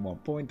strength by 1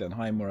 point, and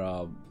high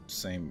morale,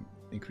 same,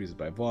 increases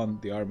by 1.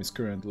 The army's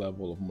current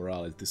level of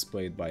morale is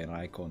displayed by an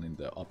icon in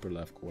the upper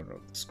left corner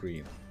of the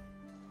screen.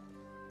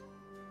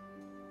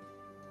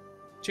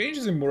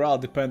 Changes in morale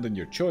depend on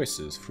your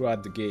choices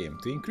throughout the game.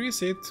 To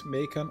increase it,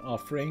 make an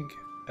offering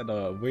at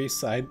a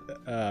wayside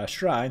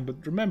shrine, but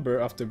remember,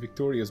 after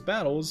victorious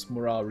battles,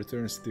 morale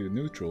returns to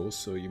neutral,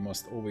 so you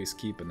must always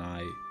keep an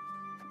eye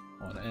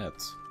on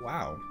it.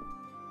 Wow.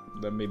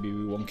 Then maybe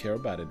we won't care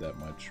about it that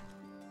much.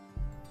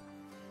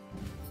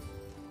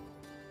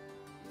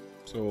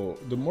 So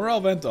the morale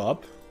went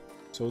up.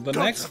 So the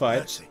next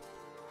fight,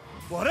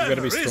 we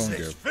gotta be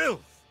stronger.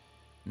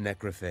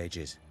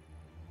 Necrophages.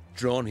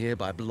 Drawn here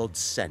by blood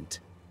scent.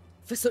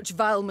 For such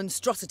vile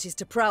monstrosities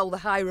to prowl the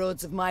high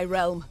roads of my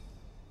realm,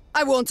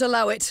 I won't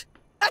allow it.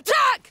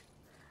 Attack!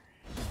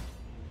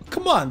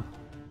 Come on!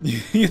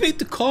 You need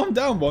to calm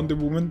down, Wonder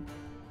Woman.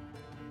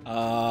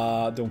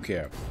 Don't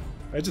care.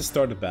 I just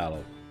started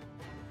battle.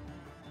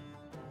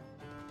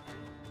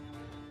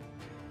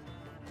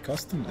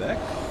 Custom deck?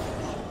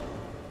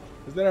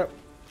 Is there a...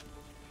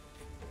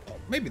 Oh,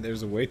 maybe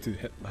there's a way to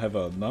have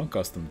a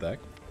non-custom deck.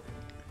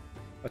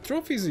 A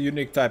trophy is a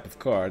unique type of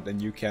card,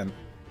 and you can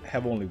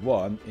have only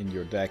one in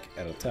your deck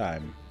at a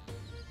time.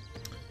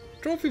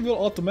 Trophy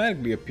will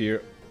automatically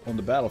appear on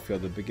the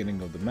battlefield at the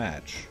beginning of the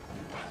match.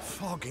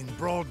 Fog in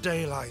broad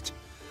daylight,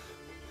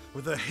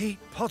 with the heat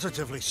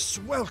positively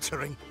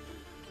sweltering.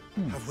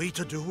 Have we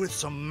to do with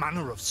some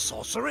manner of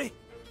sorcery?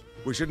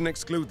 We shouldn't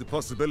exclude the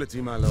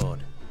possibility, my lord.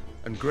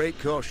 And great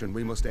caution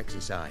we must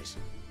exercise.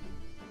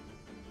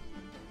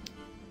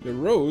 The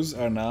rows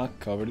are now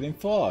covered in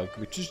fog,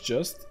 which is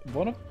just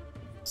one of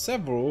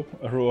several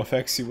row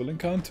effects you will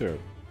encounter.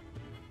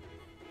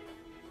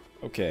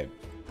 Okay.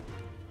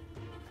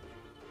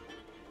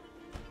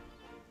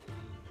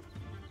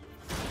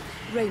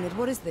 Reynard,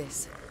 what is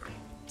this?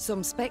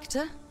 Some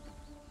spectre?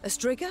 A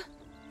Strigger?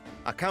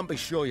 I can't be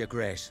sure, your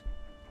grace.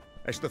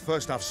 It's the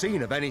first I've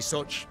seen of any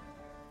such...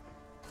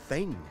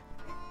 thing.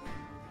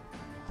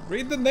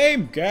 Read the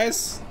name,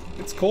 guys!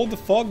 It's called the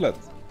Foglet.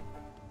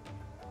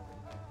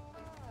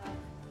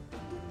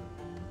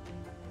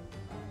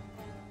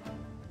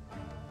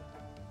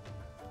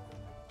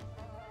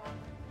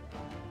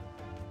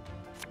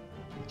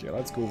 Okay,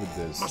 let's go with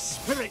this. My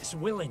spirit's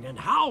willing and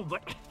how,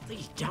 but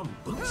these damn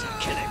boots are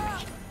killing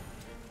me.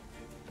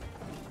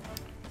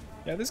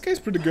 Yeah, this guy's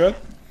pretty good.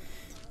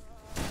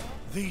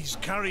 These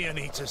carrion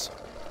eaters.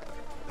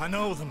 I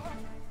know them.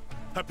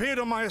 Appeared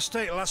on my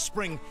estate last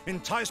spring,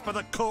 enticed by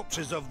the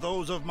corpses of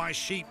those of my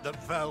sheep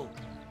that fell.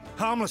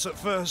 Harmless at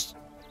first.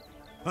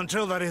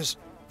 Until, that is,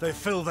 they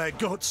fill their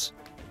guts.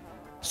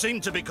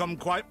 Seemed to become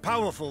quite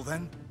powerful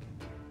then.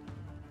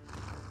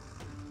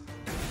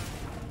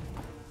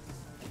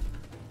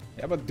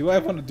 Yeah, but do I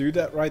want to do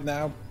that right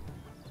now?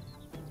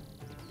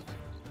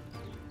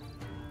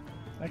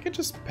 I can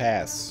just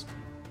pass.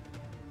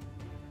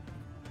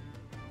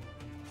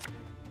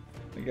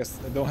 I guess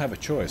I don't have a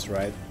choice,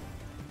 right?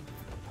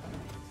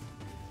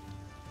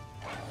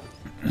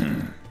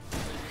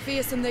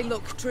 Fearsome they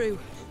look, true.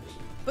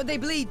 But they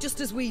bleed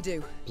just as we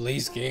do.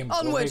 Please, game,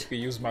 onward! Don't make me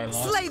use my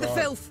last Slay the card.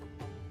 filth!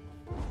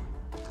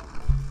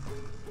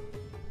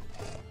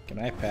 Can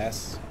I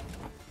pass?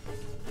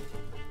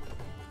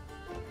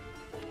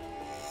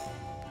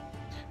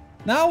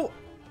 Now,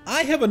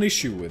 I have an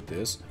issue with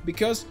this,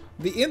 because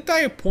the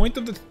entire point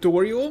of the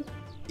tutorial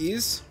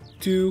is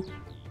to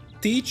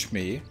teach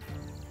me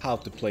how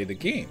to play the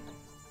game.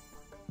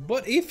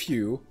 But if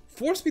you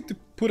force me to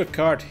put a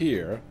card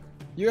here,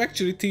 you're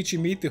actually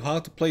teaching me how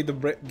to play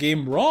the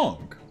game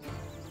wrong.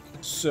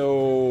 So,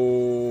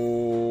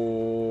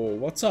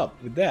 what's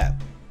up with that?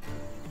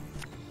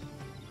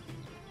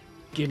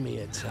 Give me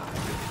a time.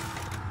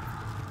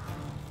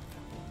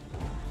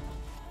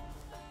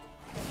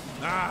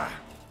 Ah!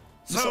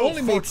 This So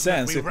only made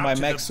sense fortunate if we my routed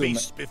the maximum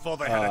beast before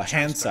they had a chance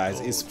hand to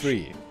size is gorge.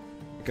 3.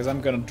 Because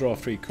I'm gonna draw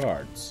 3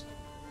 cards.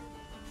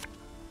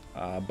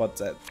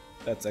 But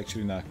That's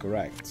actually not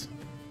correct.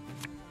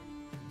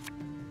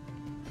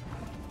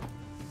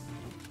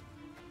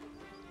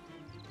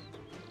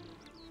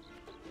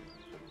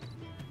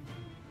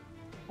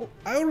 Oh,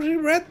 I already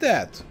read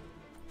that.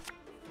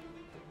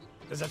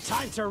 There's a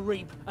time to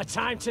reap, a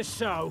time to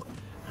sow,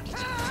 and a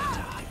time to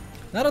die.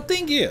 Now the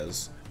thing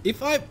is,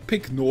 if I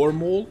pick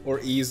normal or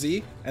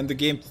easy and the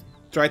game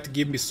tried to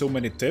give me so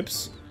many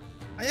tips,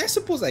 I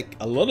suppose like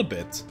a little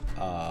bit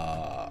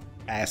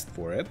asked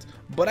for it,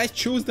 but I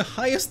chose the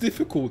highest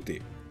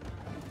difficulty.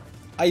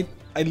 I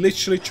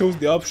literally chose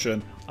the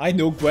option. I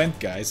know Gwent,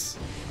 guys.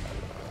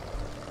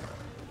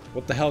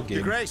 What the hell, game?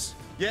 Your Grace,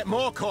 yet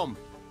more come.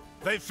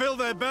 They fill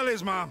their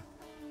bellies, ma'am.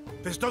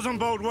 This doesn't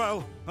bode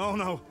well. Oh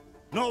no,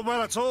 not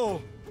well at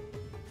all.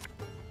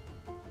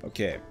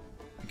 Okay,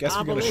 I guess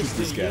we're gonna shoot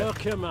this guy. Your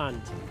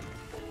command.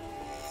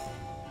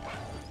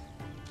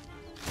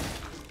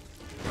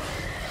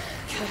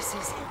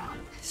 Curses.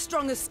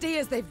 Strong as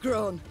steers they've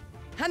grown.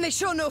 And they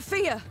show no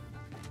fear.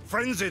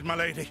 Frenzied, my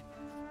lady.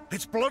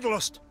 It's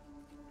bloodlust.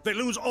 They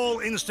lose all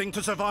instinct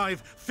to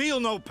survive, feel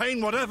no pain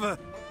whatever.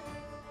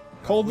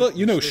 Caldwell,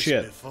 you know This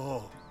shit.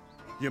 before.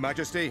 Your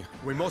Majesty,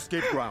 we must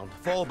give ground.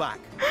 Fall back.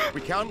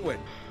 We can't win.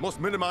 Must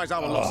minimize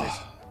our losses.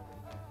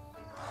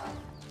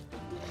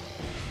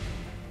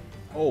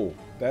 Oh,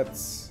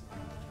 that's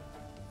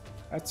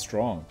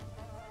strong.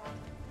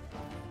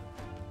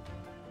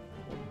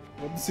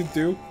 What does it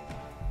do?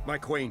 My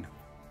queen,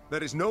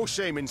 there is no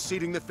shame in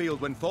ceding the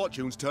field when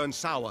fortunes turn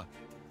sour.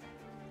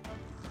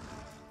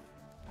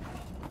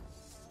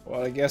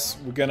 Well, I guess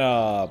we're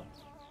gonna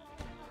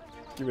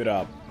give it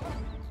up.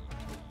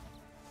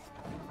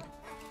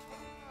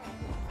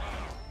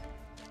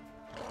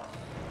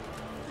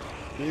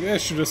 Maybe I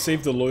should have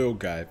saved the loyal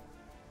guy.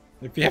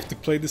 If you have to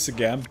play this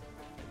again.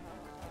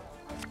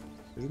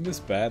 Isn't this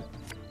bad?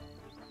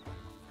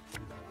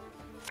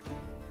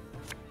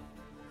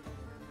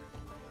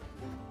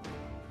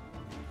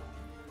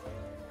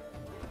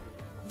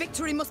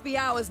 Victory must be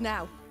ours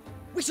now.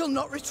 We shall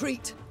not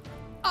retreat.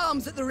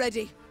 Arms at the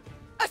ready.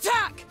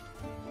 Attack!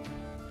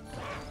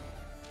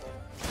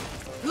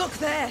 Look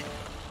there!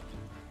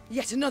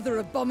 Yet another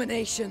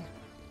abomination.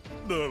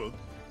 No,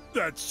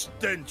 that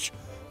stench.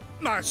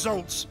 My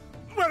salts.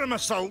 Where are my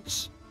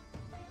salts?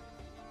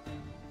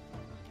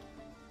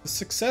 To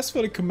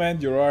successfully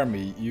command your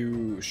army,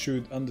 you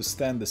should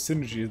understand the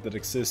synergy that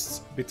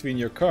exists between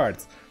your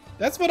cards.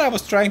 That's what I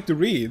was trying to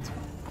read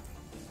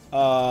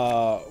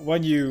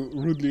when you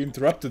rudely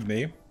interrupted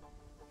me.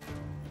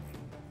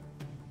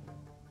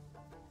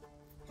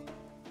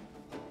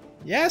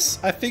 Yes,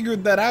 I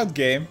figured that out,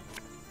 game.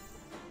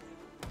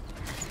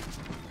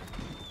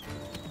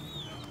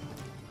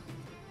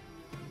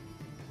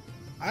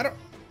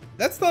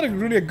 That's not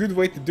really a good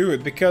way to do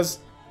it, because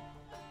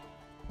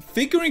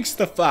figuring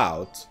stuff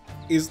out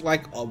is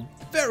like a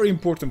very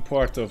important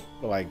part of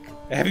like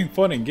having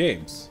fun in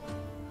games.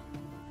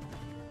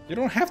 You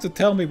don't have to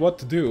tell me what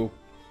to do.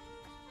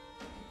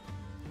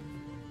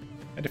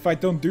 And if I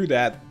don't do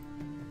that...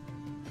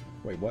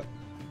 Wait, what?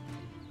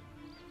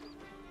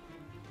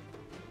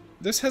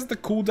 This has the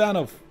cooldown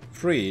of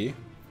 3,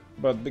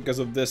 but because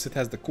of this it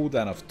has the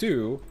cooldown of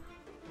 2.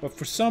 But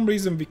for some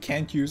reason we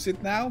can't use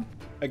it now,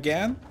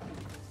 again.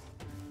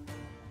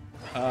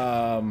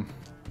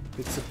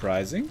 It's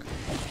surprising.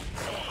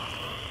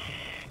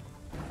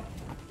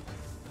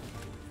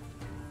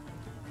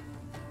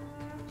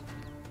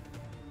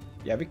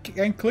 Yeah, we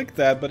can click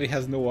that, but it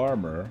has no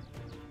armor.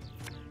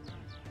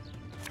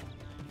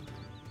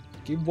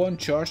 Give 1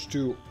 charge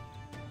to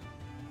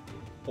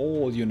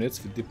all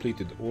units with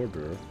depleted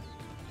order.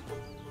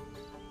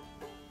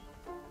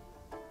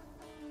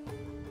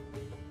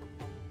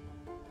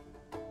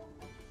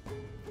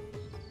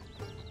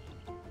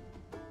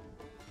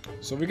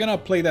 So we're gonna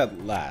play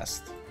that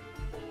last.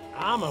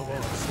 Armor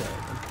won't save.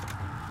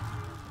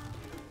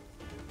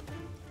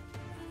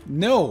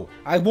 No,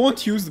 I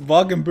won't use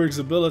Wagenberg's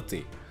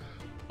ability.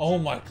 Oh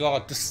my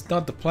god, this is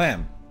not the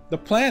plan. The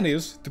plan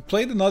is to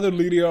play another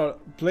Lydia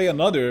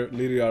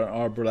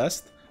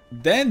Arbalest,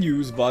 then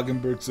use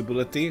Wagenberg's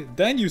ability,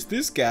 then use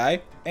this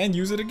guy, and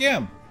use it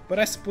again. But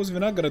I suppose we're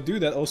not gonna do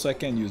that. Also, I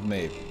can use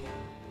Maeve.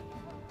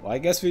 Well, I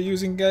guess we're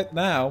using it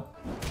now.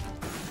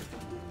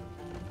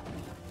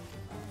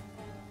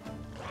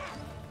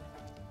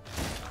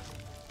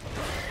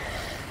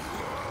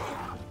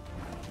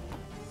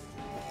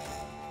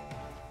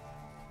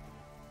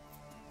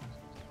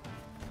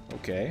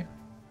 Okay.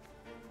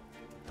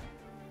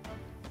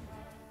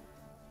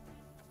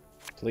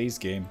 Please,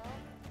 game.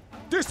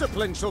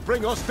 Discipline shall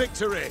bring us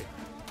victory!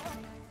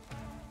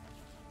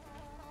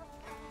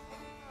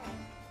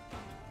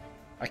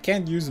 I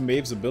can't use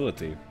Maeve's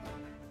ability.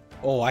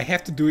 Oh, I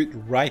have to do it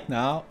right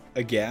now,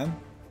 again?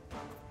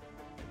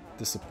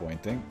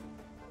 Disappointing.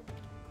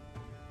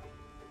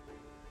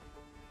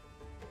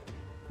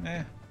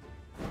 Eh.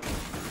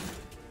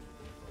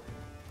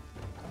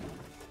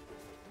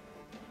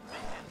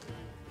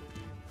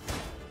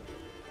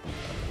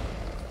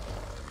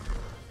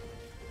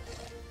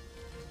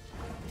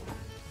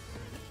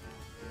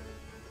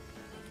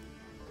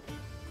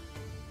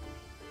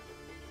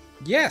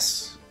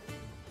 Yes!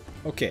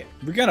 Okay,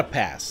 we're gonna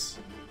pass.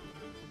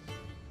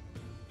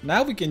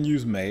 Now we can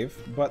use Maeve,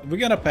 but we're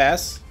gonna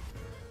pass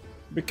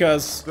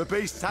because The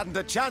beasts hadn't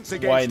a chance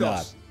against why not?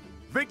 us.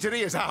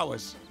 Victory is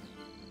ours.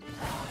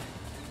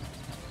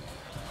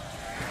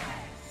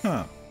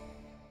 Huh.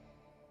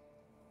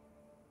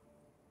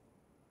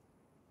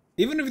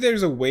 Even if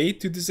there's a way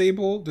to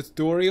disable the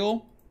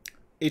tutorial,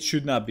 it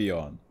should not be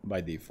on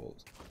by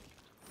default.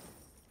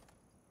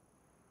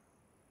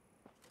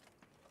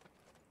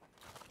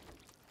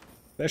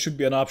 There should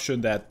be an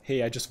option that,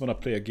 hey, I just want to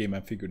play a game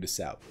and figure this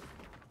out.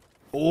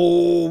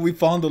 Oh, we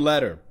found the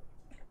letter.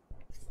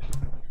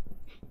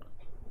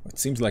 It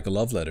seems like a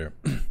love letter.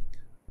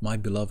 My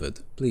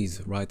beloved,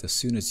 please write as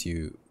soon as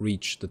you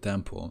reach the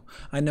temple.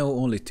 I know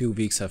only 2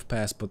 weeks have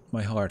passed, but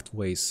my heart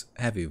weighs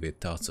heavy with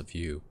thoughts of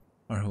you.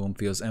 Our home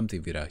feels empty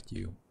without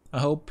you. I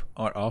hope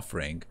our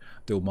offering,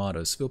 though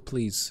modest, will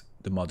please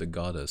the Mother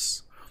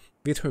Goddess.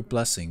 With her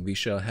blessing, we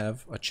shall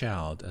have a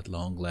child at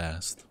long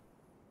last.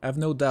 I have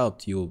no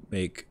doubt you'll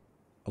make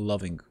a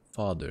loving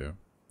father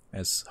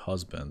as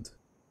husband.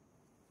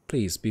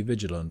 Please be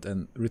vigilant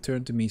and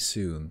return to me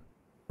soon.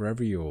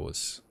 Forever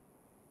yours,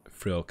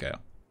 Frilke.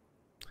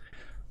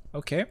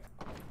 Okay.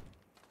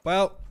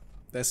 Well,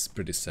 that's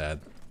pretty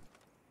sad.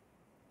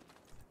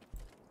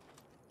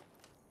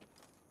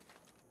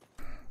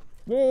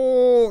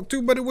 Whoa,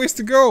 too many ways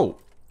to go.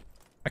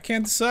 I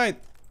can't decide.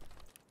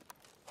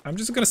 I'm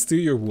just gonna steal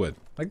your wood.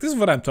 Like, this is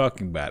what I'm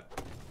talking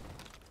about.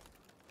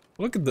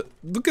 Look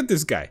at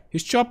this guy.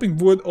 He's chopping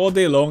wood all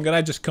day long and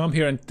I just come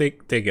here and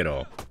take it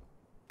all.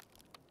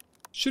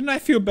 Shouldn't I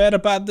feel bad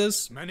about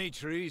this? Many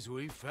trees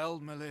we've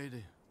felled, my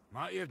lady.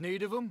 Might you have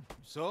need of them?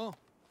 So,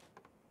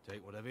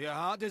 take whatever your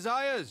heart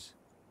desires.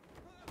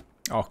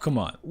 Oh, come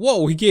on.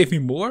 Whoa, he gave me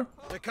more?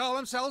 They call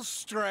themselves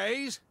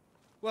strays?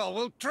 Well,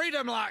 we'll treat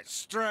them like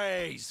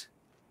strays.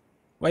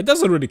 Well, it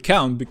doesn't really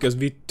count because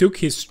we took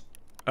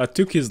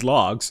his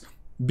logs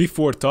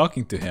before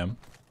talking to him.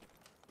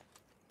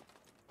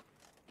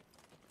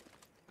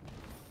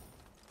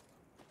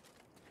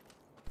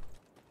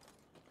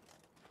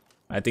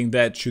 I think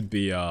that should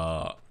be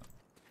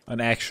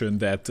an action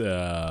that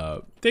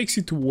takes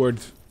you toward,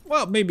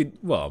 well, maybe,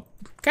 well,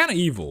 kind of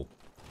evil.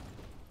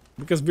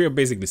 Because we're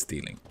basically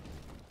stealing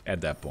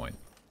at that point.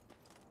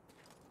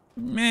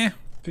 Meh,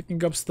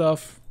 picking up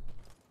stuff.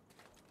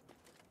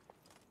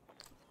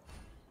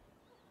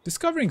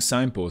 Discovering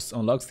signposts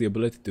unlocks the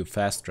ability to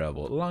fast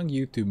travel, allowing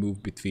you to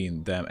move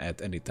between them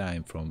at any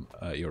time from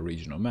your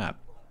regional map.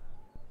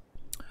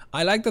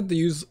 I like that they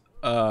use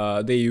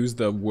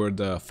the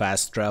word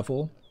fast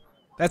travel.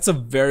 That's a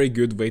very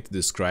good way to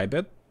describe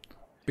it,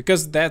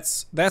 because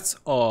that's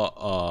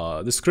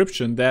a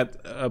description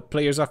that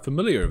players are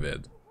familiar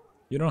with.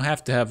 You don't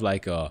have to have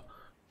like a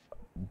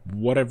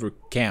whatever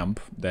camp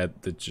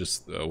that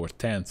just or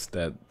tent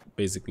that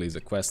basically is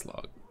a quest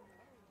log.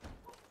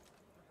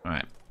 All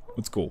right,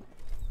 let's go.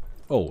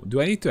 Oh,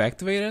 do I need to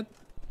activate it?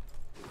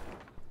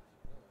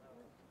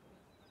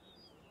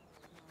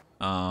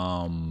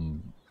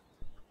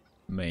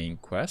 Main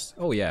quest.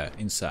 Oh yeah,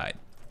 inside.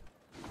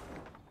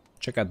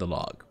 Check out the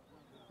log.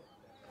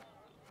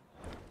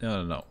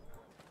 No.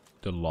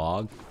 The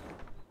log.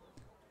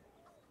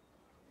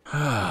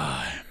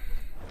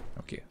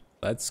 Okay,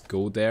 let's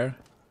go there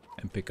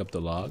and pick up the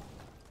log.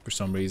 For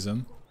some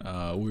reason,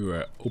 we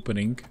were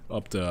opening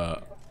up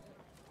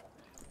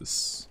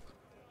this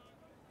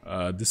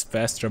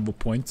fast travel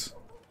point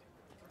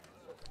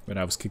when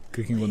I was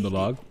clicking on the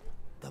log.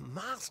 The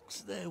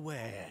masks they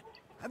wear.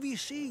 Have you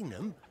seen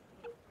them?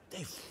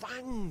 They've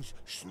fangs,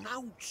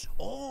 snouts,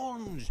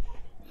 horns.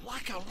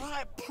 Like a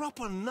right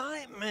proper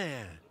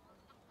nightmare.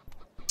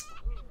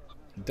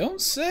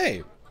 Don't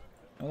say.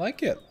 I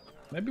like it.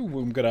 Maybe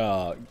I'm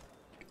gonna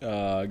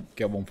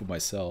get one for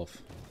myself.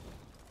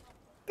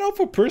 You know,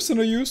 for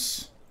personal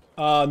use.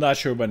 Not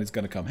sure when it's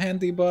gonna come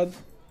handy, but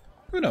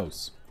who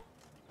knows?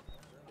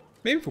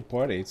 Maybe for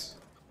parties.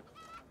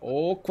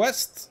 Oh,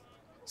 quest!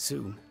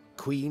 Soon,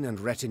 Queen and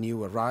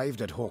retinue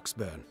arrived at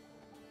Hawksburn.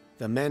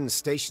 The men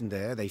stationed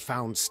there they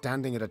found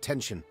standing at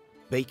attention,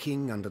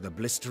 baking under the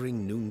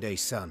blistering noonday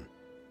sun.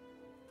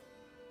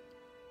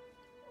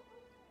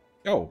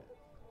 Oh.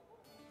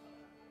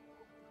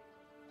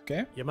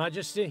 Okay. Your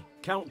Majesty,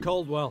 Count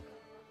Caldwell.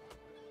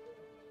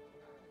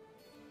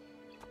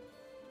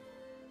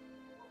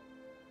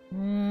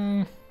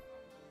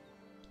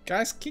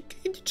 Guys, can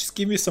you just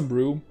give me some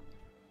room?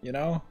 You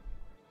know?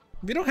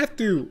 We don't have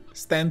to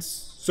stand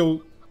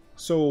so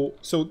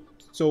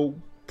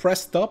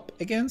pressed up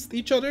against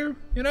each other,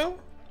 you know?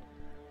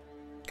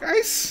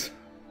 Guys?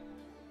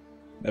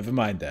 Never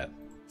mind that.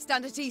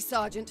 Stand at ease,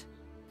 Sergeant,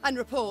 and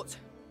report.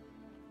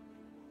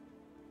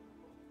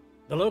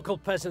 The local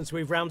peasants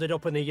we've rounded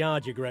up in the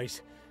yard, Your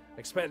Grace.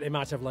 Expect they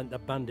might have lent the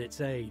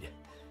bandits aid.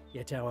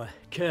 Yet our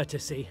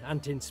courtesy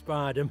hadn't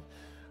inspired them.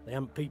 They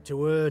haven't peeped a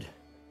word.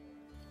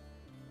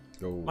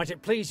 Oh. Might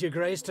it please Your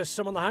Grace to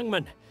summon the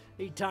hangman?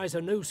 He ties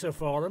a noose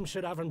for them,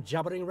 should have them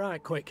jabbering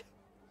right quick.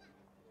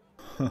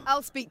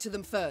 I'll speak to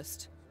them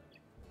first.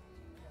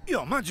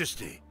 Your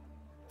Majesty,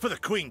 For the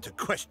Queen to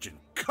question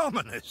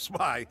commoners,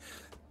 why,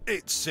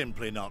 it's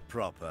simply not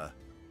proper.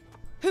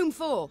 Whom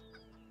for?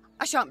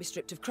 I shan't be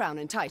stripped of crown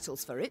and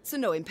titles for it, so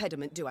no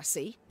impediment do I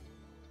see.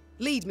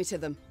 Lead me to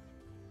them.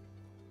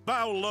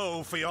 Bow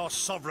low for your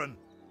sovereign,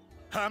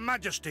 Her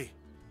Majesty,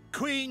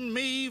 Queen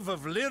Meve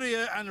of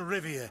Lyria and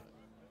Rivia.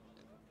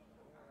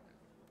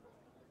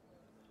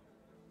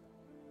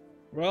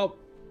 Well,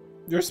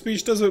 your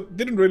speech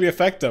didn't really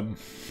affect them.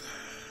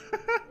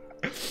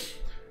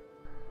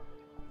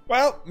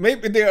 Well,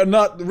 maybe they are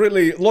not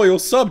really loyal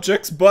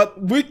subjects,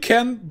 but we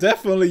can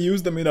definitely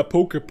use them in a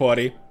poker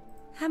party.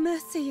 Ha'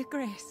 mercy, your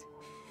grace.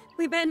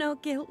 We bear no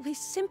guilt, we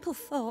simple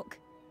folk.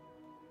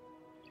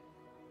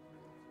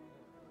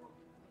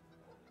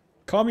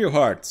 Calm your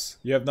hearts,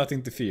 you have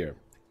nothing to fear.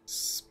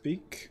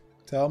 Speak,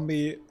 tell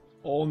me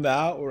all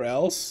now or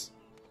else.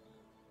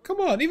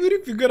 Come on, even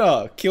if you're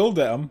gonna kill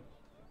them,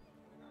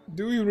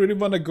 do you really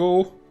wanna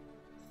go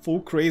full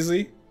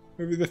crazy?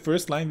 Maybe the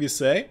first line we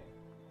say?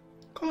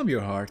 Calm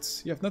your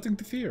hearts, you have nothing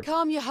to fear.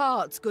 Calm your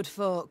hearts, good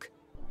folk.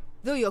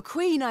 Though your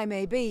queen I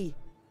may be,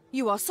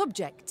 you are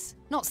subjects,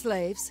 not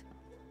slaves.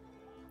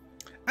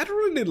 I don't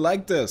really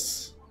like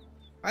this.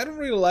 I don't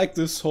really like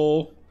this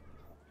whole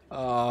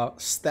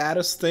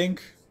status thing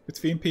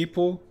between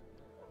people.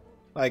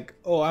 Like,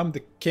 oh, I'm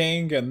the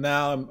king and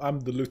now I'm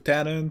the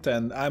lieutenant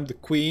and I'm the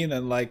queen,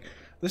 and like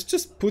this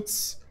just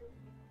puts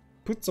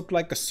up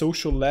like a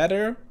social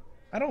ladder.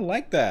 I don't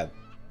like that.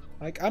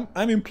 Like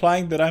I'm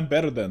implying that I'm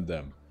better than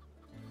them.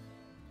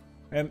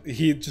 And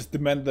he just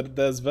demanded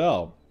that as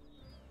well.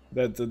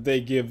 That they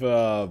give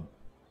I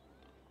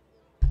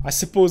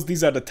suppose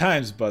these are the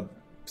times, but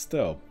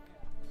still.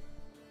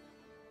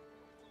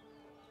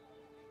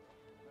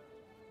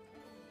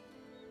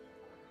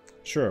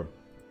 Sure.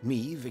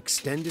 Meve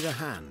extended a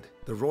hand,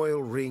 the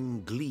royal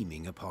ring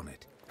gleaming upon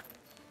it.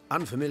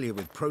 Unfamiliar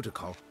with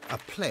protocol, a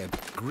pleb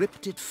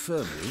gripped it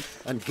firmly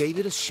and gave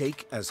it a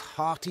shake as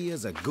hearty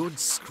as a good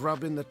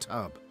scrub in the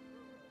tub.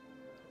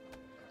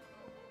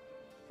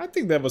 I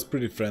think that was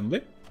pretty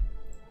friendly.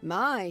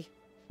 My,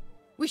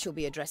 we shall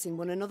be addressing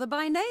one another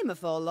by name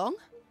afore long.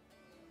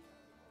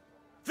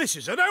 This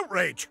is an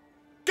outrage!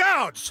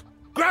 Guards!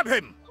 Grab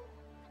him!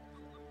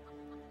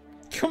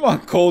 Come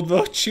on,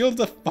 Caldwell, chill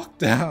the fuck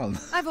down.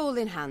 I've all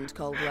in hand,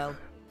 Caldwell.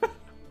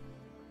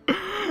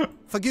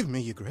 Forgive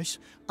me, your grace.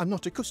 I'm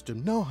not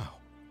accustomed, no how.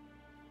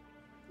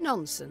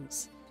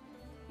 Nonsense.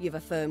 You've a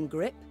firm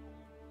grip,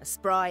 a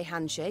spry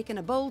handshake, and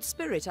a bold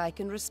spirit I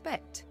can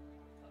respect.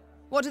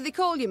 What do they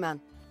call you, man?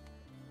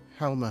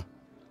 Helmer,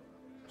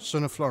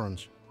 son of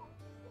Florence.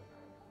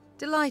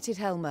 Delighted,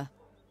 Helmer.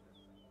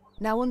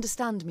 Now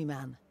understand me,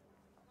 man.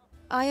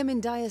 I am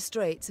in dire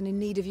straits and in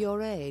need of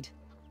your aid.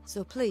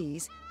 So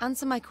please,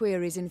 answer my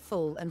queries in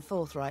full and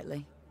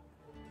forthrightly.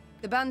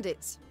 The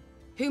bandits,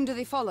 whom do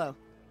they follow?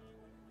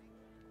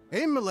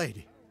 Him,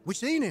 milady. We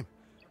seen him.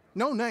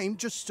 No name,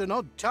 just an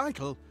odd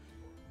title.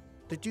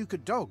 The Duke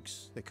of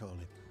Dogs, they call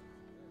it.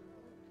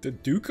 The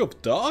Duke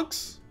of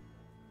Dogs?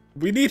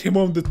 We need him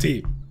on the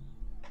team.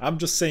 I'm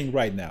just saying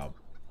right now.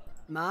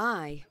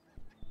 My,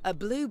 a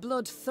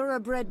blue-blood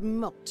thoroughbred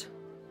mutt.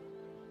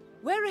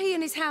 Where are he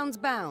and his hounds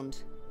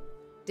bound?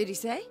 Did he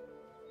say?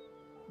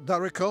 That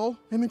recall,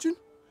 Imogen?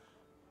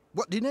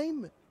 What do you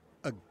name?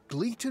 A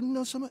Gleeton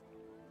or something?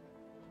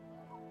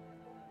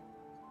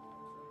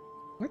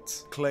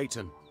 What?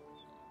 Clayton.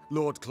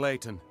 Lord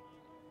Clayton.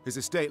 His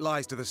estate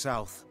lies to the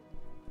south.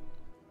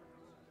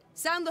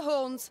 Sound the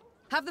horns.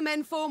 Have the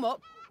men form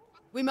up.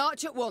 We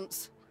march at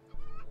once.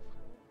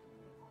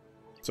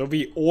 So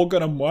we all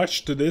gonna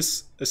march to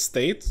this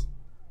estate?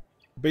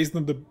 Based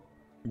on the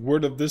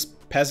word of this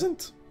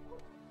peasant?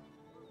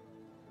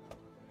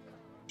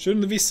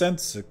 Shouldn't we send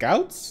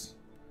scouts?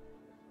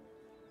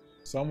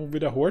 Someone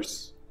with a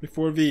horse?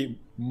 Before we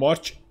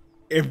march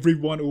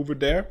everyone over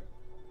there?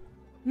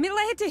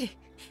 Milady,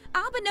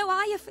 I've no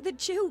ire for the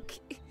Duke.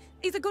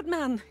 He's a good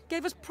man.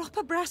 Gave us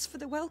proper brass for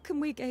the welcome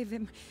we gave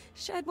him.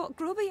 Shared what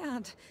grub he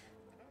had.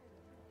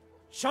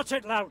 Shut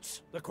it,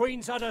 louts. The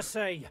Queen's had her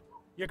say.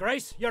 Your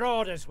Grace, your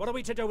orders. What are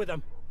we to do with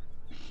them?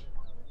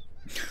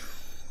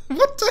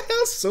 What the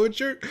hell,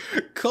 soldier?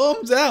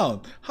 Calm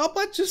down. How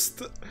about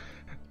just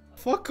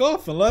fuck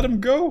off and let him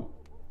go?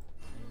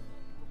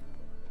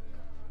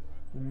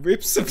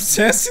 Whip some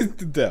sense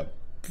into them.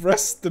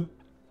 Press the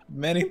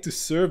men into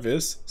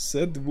service.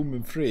 Set the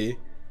woman free.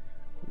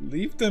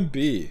 Leave them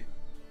be.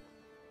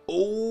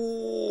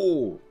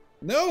 Oh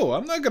no,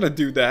 I'm not gonna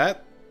do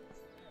that.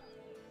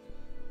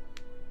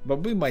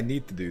 But we might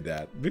need to do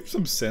that. Whip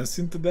some sense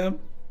into them.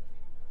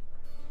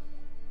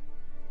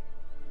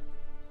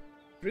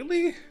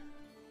 Really?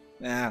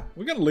 Nah,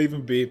 we're gonna leave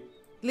them be.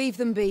 Leave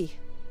them be.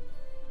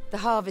 The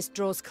harvest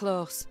draws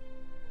close.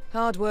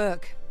 Hard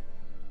work.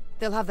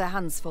 They'll have their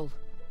hands full.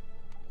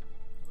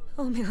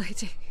 Oh,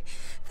 milady,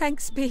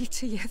 thanks be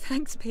to you,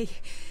 thanks be.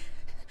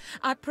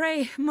 I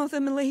pray Mother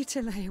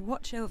Melita lay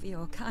watch over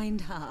your kind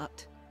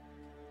heart.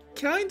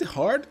 Kind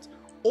heart?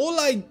 All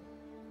I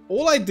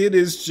did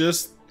is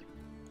just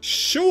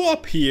show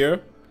up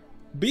here,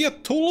 be a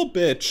total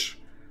bitch,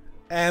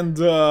 and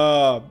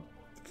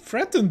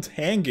threatened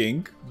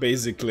hanging,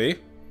 basically,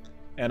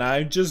 and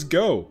I just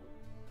go.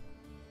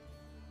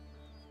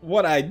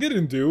 What I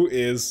didn't do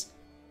is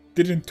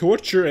didn't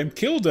torture and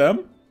kill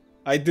them.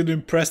 I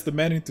didn't press the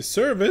man into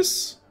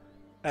service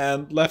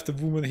and left the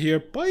woman here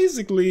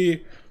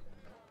basically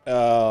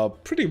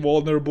pretty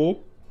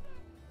vulnerable.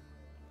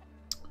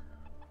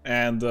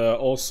 And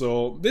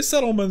also, this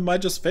settlement might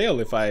just fail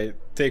if I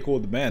take all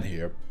the men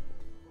here.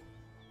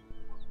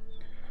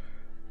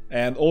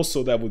 And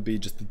also, that would be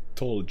just a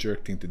total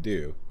jerk thing to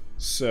do.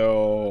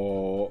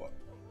 So,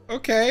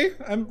 okay,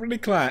 I'm really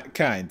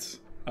kind.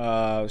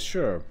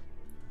 Sure.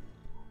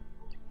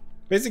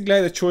 Basically, I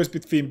had a choice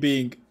between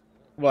being,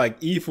 like,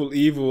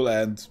 evil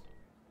and,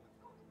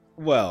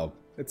 well,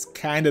 it's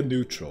kind of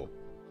neutral.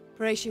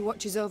 Pray she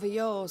watches over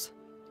yours.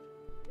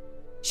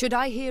 Should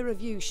I hear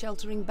of you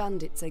sheltering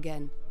bandits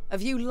again,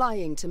 of you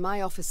lying to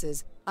my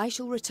officers, I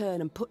shall return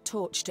and put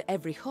torch to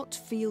every hut,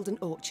 field and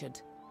orchard.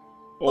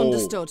 Oh.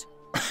 Understood.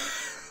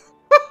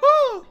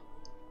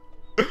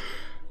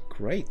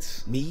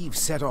 Great. Meve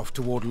set off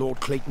toward Lord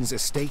Clayton's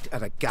estate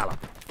at a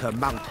gallop, her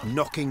mount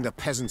knocking the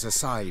peasants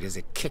aside as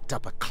it kicked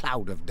up a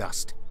cloud of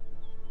dust.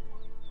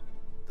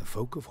 The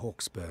folk of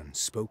Hawksburn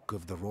spoke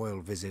of the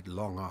royal visit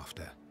long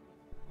after,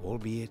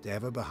 albeit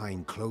ever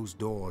behind closed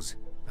doors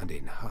and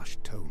in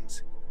hushed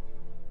tones.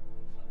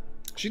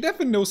 She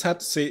definitely knows how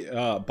to say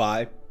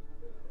bye.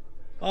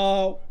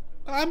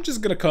 I'm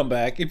just gonna come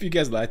back. If you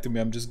guys lied to me,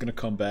 I'm just gonna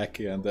come back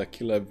and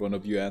kill every one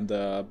of you and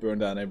burn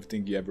down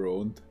everything you ever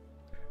owned.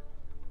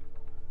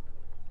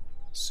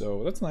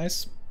 So that's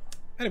nice.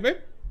 Anyway,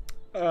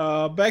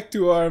 back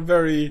to our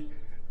very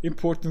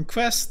important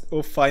quest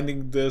of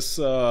finding this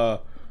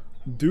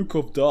Duke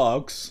of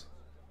Dogs.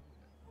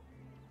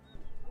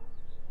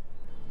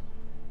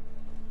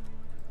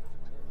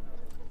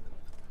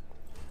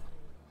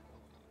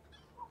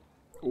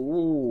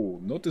 Ooh,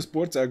 notice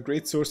boards are a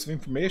great source of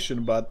information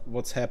about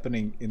what's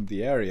happening in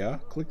the area.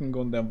 Clicking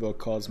on them will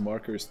cause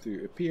markers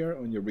to appear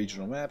on your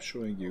regional map,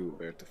 showing you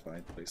where to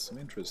find places of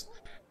interest.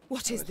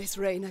 What is this,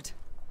 Reynard?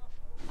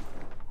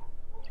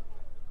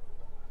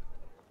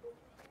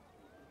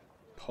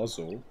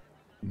 Puzzle?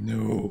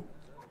 No.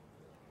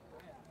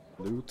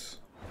 Loot.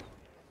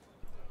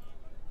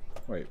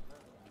 Wait.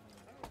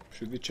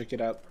 Should we check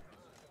it out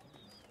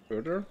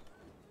further?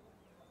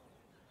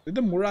 Did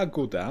the Murag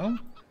go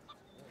down?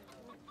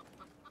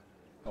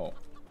 Oh,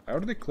 I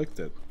already clicked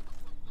it.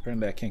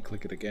 Apparently I can't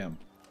click it again.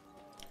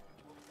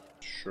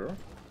 Sure.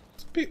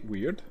 It's a bit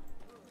weird.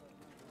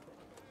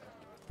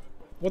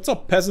 What's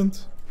up,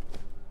 peasant?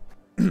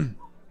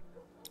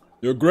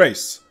 Your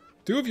Grace,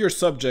 2 of your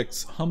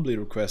subjects humbly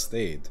request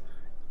aid.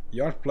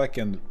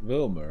 Yarplek and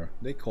Wilmer,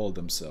 they call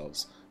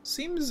themselves.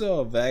 Seems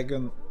a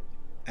wagon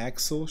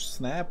axle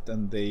snapped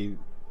and they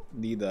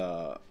need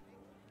a...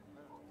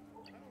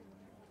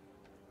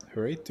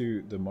 hurry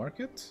to the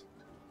market?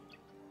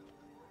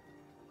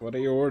 What are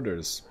your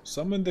orders?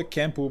 Summon the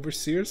camp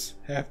overseers,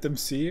 have them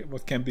see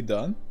what can be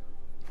done.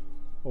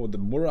 Oh, the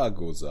Murag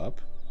goes up.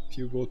 A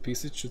few gold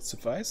pieces should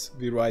suffice.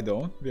 We ride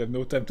on. We have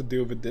no time to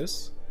deal with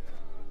this.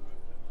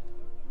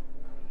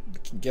 We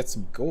can get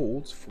some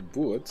gold for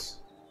wood.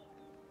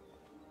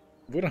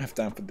 We don't have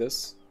time for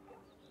this.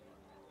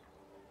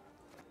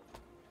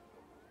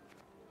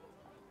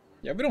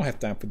 Yeah, we don't have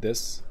time for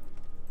this.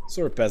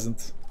 Sorry,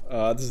 peasant.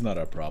 This is not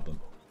our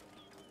problem.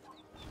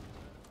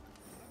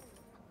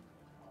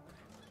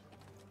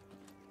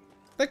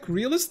 Like,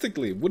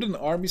 realistically, would an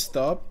army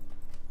stop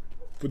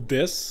for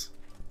this?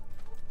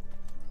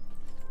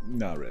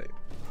 Not really.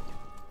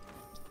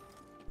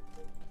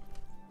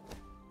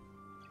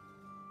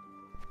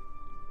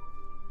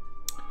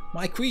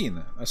 My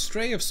queen, a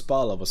stray of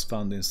Spala was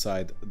found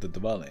inside the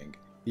dwelling.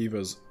 He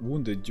was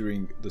wounded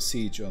during the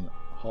siege on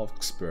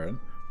Hawksburn.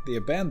 They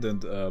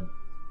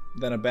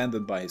then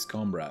abandoned by his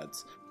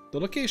comrades. The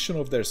location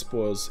of their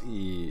spoils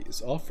he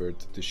is offered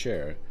to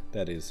share,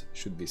 that is,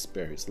 should we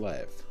spare his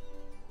life.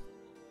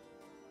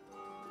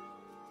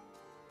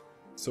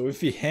 So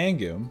if we hang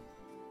him...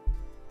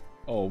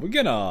 Oh, we're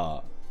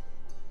gonna...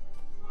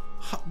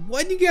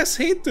 Why do you guys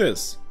hate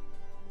this?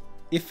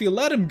 If we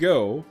let him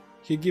go,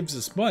 he gives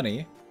us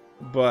money,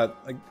 but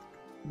like,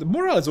 the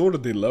morale is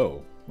already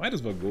low. Might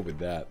as well go with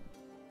that.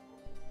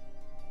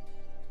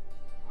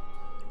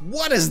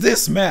 What is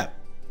this map?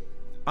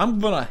 I'm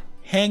gonna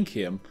hang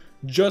him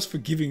just for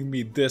giving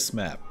me this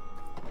map.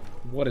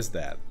 What is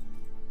that?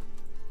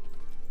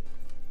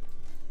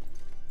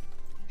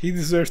 He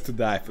deserves to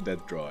die for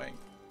that drawing.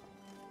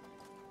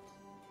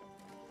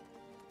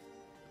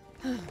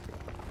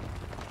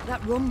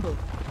 That rumble.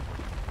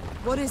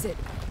 What is it?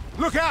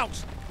 Look out!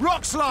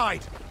 Rock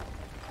slide!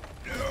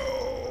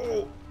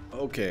 No!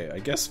 Okay, I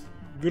guess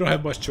we don't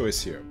have much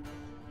choice here.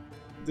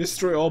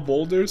 Destroy all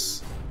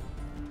boulders.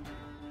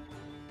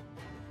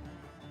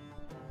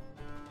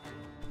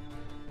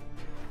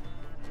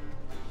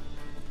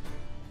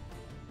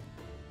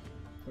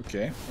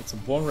 Okay, that's a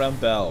 1-round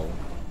battle.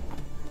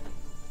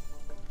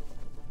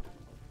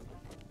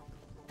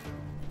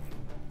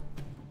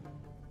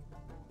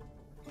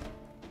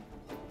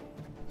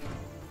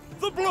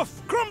 The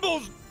bluff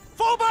crumbles!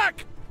 Fall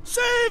back!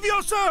 Save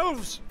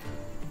yourselves!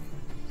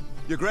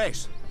 Your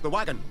Grace, the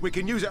wagon. We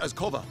can use it as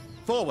cover.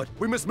 Forward.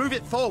 We must move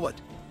it forward.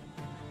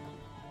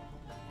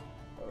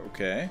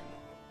 Okay.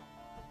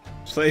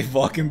 Play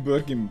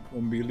Valkenburg in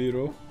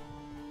Ombiliro.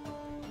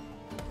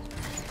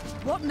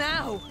 What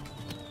now?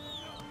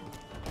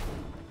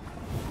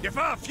 You're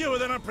far fewer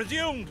than I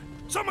presumed.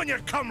 Summon your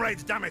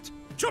comrades, damn it!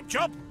 Chop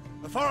chop!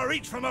 Before I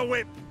reach for my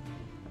whip.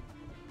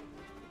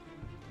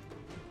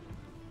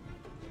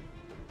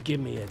 Give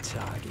me a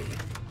target.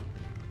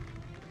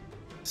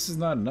 This is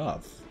not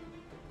enough.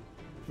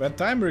 When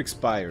timer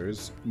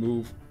expires,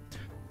 move.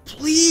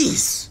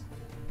 Please!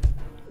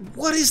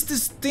 What is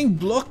this thing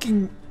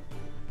blocking?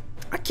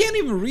 I can't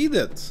even read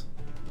it.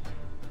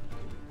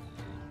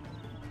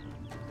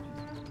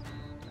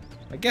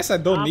 I guess I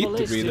don't need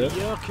to read it.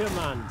 Your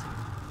command.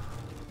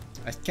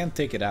 I can't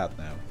take it out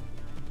now.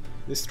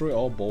 Destroy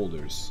all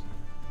boulders.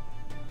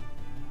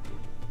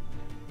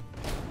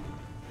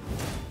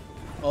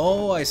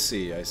 Oh, I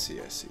see.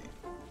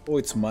 Oh,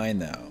 it's mine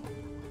now.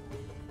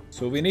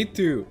 So we need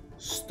to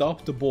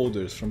stop the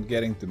boulders from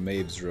getting to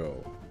Maeve's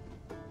Row.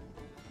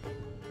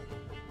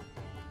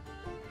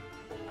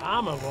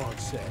 Armor won't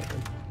save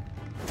them.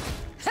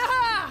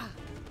 Ha!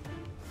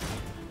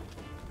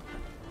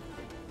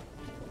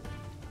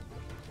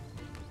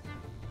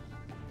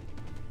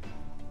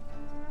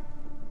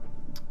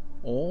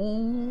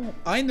 Oh,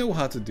 I know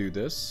how to do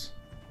this.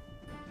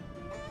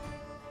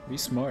 Be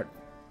smart.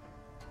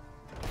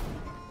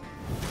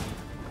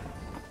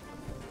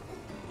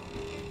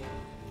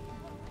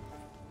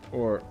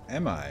 Or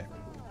am I?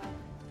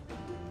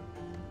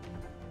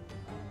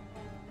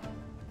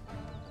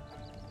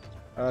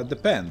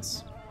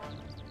 Depends.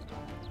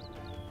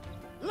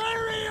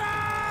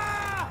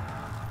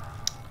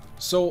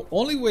 So,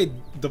 only way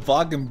the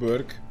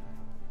Wagenburg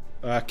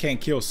can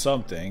kill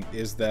something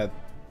is that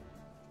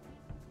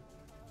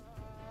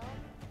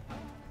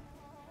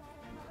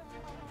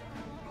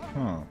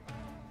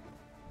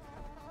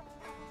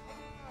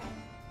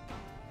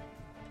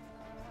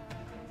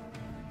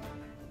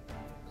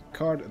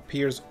card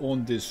appears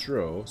on this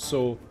row.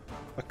 So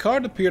a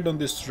card appeared on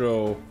this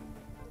row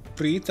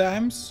 3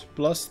 times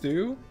plus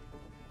 2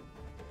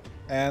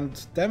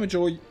 and damage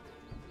all.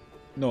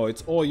 No,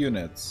 it's all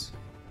units.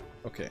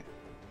 Okay,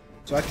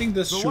 so I think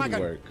this should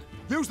work.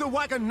 Use the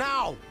wagon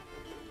now.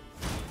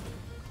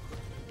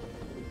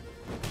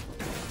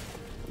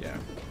 Yeah.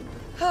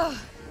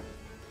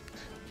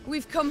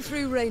 We've come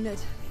through,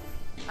 Reynard.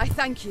 I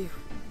thank you.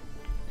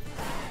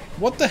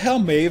 What the hell,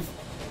 Maeve?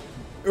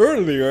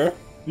 Earlier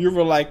you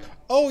were like,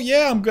 oh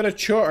yeah, I'm gonna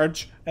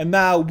charge, and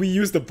now we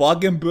use the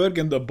Wagenburg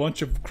and a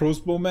bunch of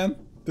crossbowmen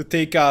to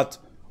take out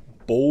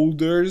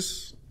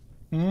boulders.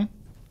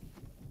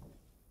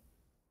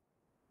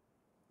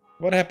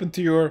 What happened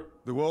to your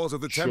The walls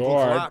of the charge? temple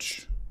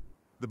collapsed.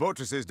 The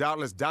buttress is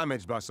doubtless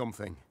damaged by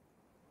something.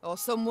 Or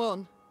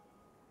someone.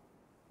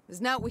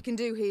 There's naught we can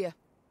do here.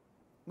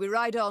 We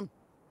ride on.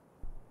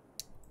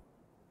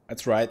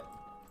 That's right.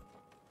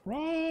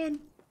 Run!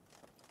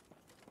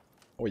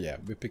 Oh yeah,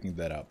 we're picking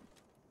that up.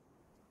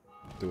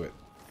 Do it.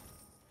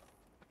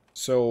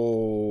 So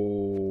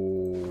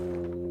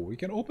we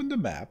can open the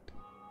map.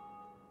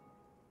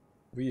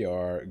 We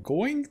are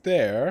going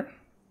there.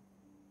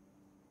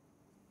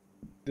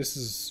 This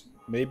is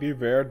maybe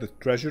where the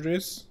treasure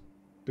is,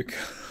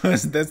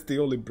 because that's the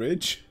only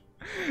bridge.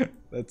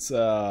 That's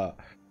yeah.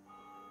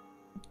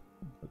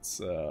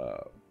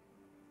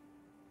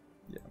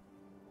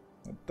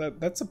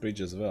 That's a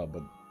bridge as well,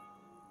 but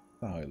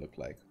not how it looked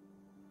like.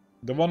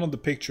 The one on the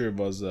picture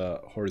was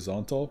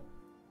horizontal.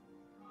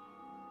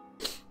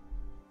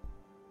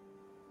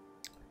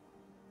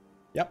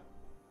 Yep.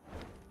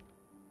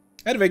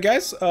 Anyway,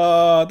 guys,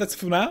 that's it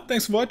for now.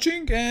 Thanks for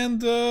watching,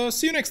 and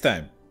see you next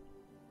time.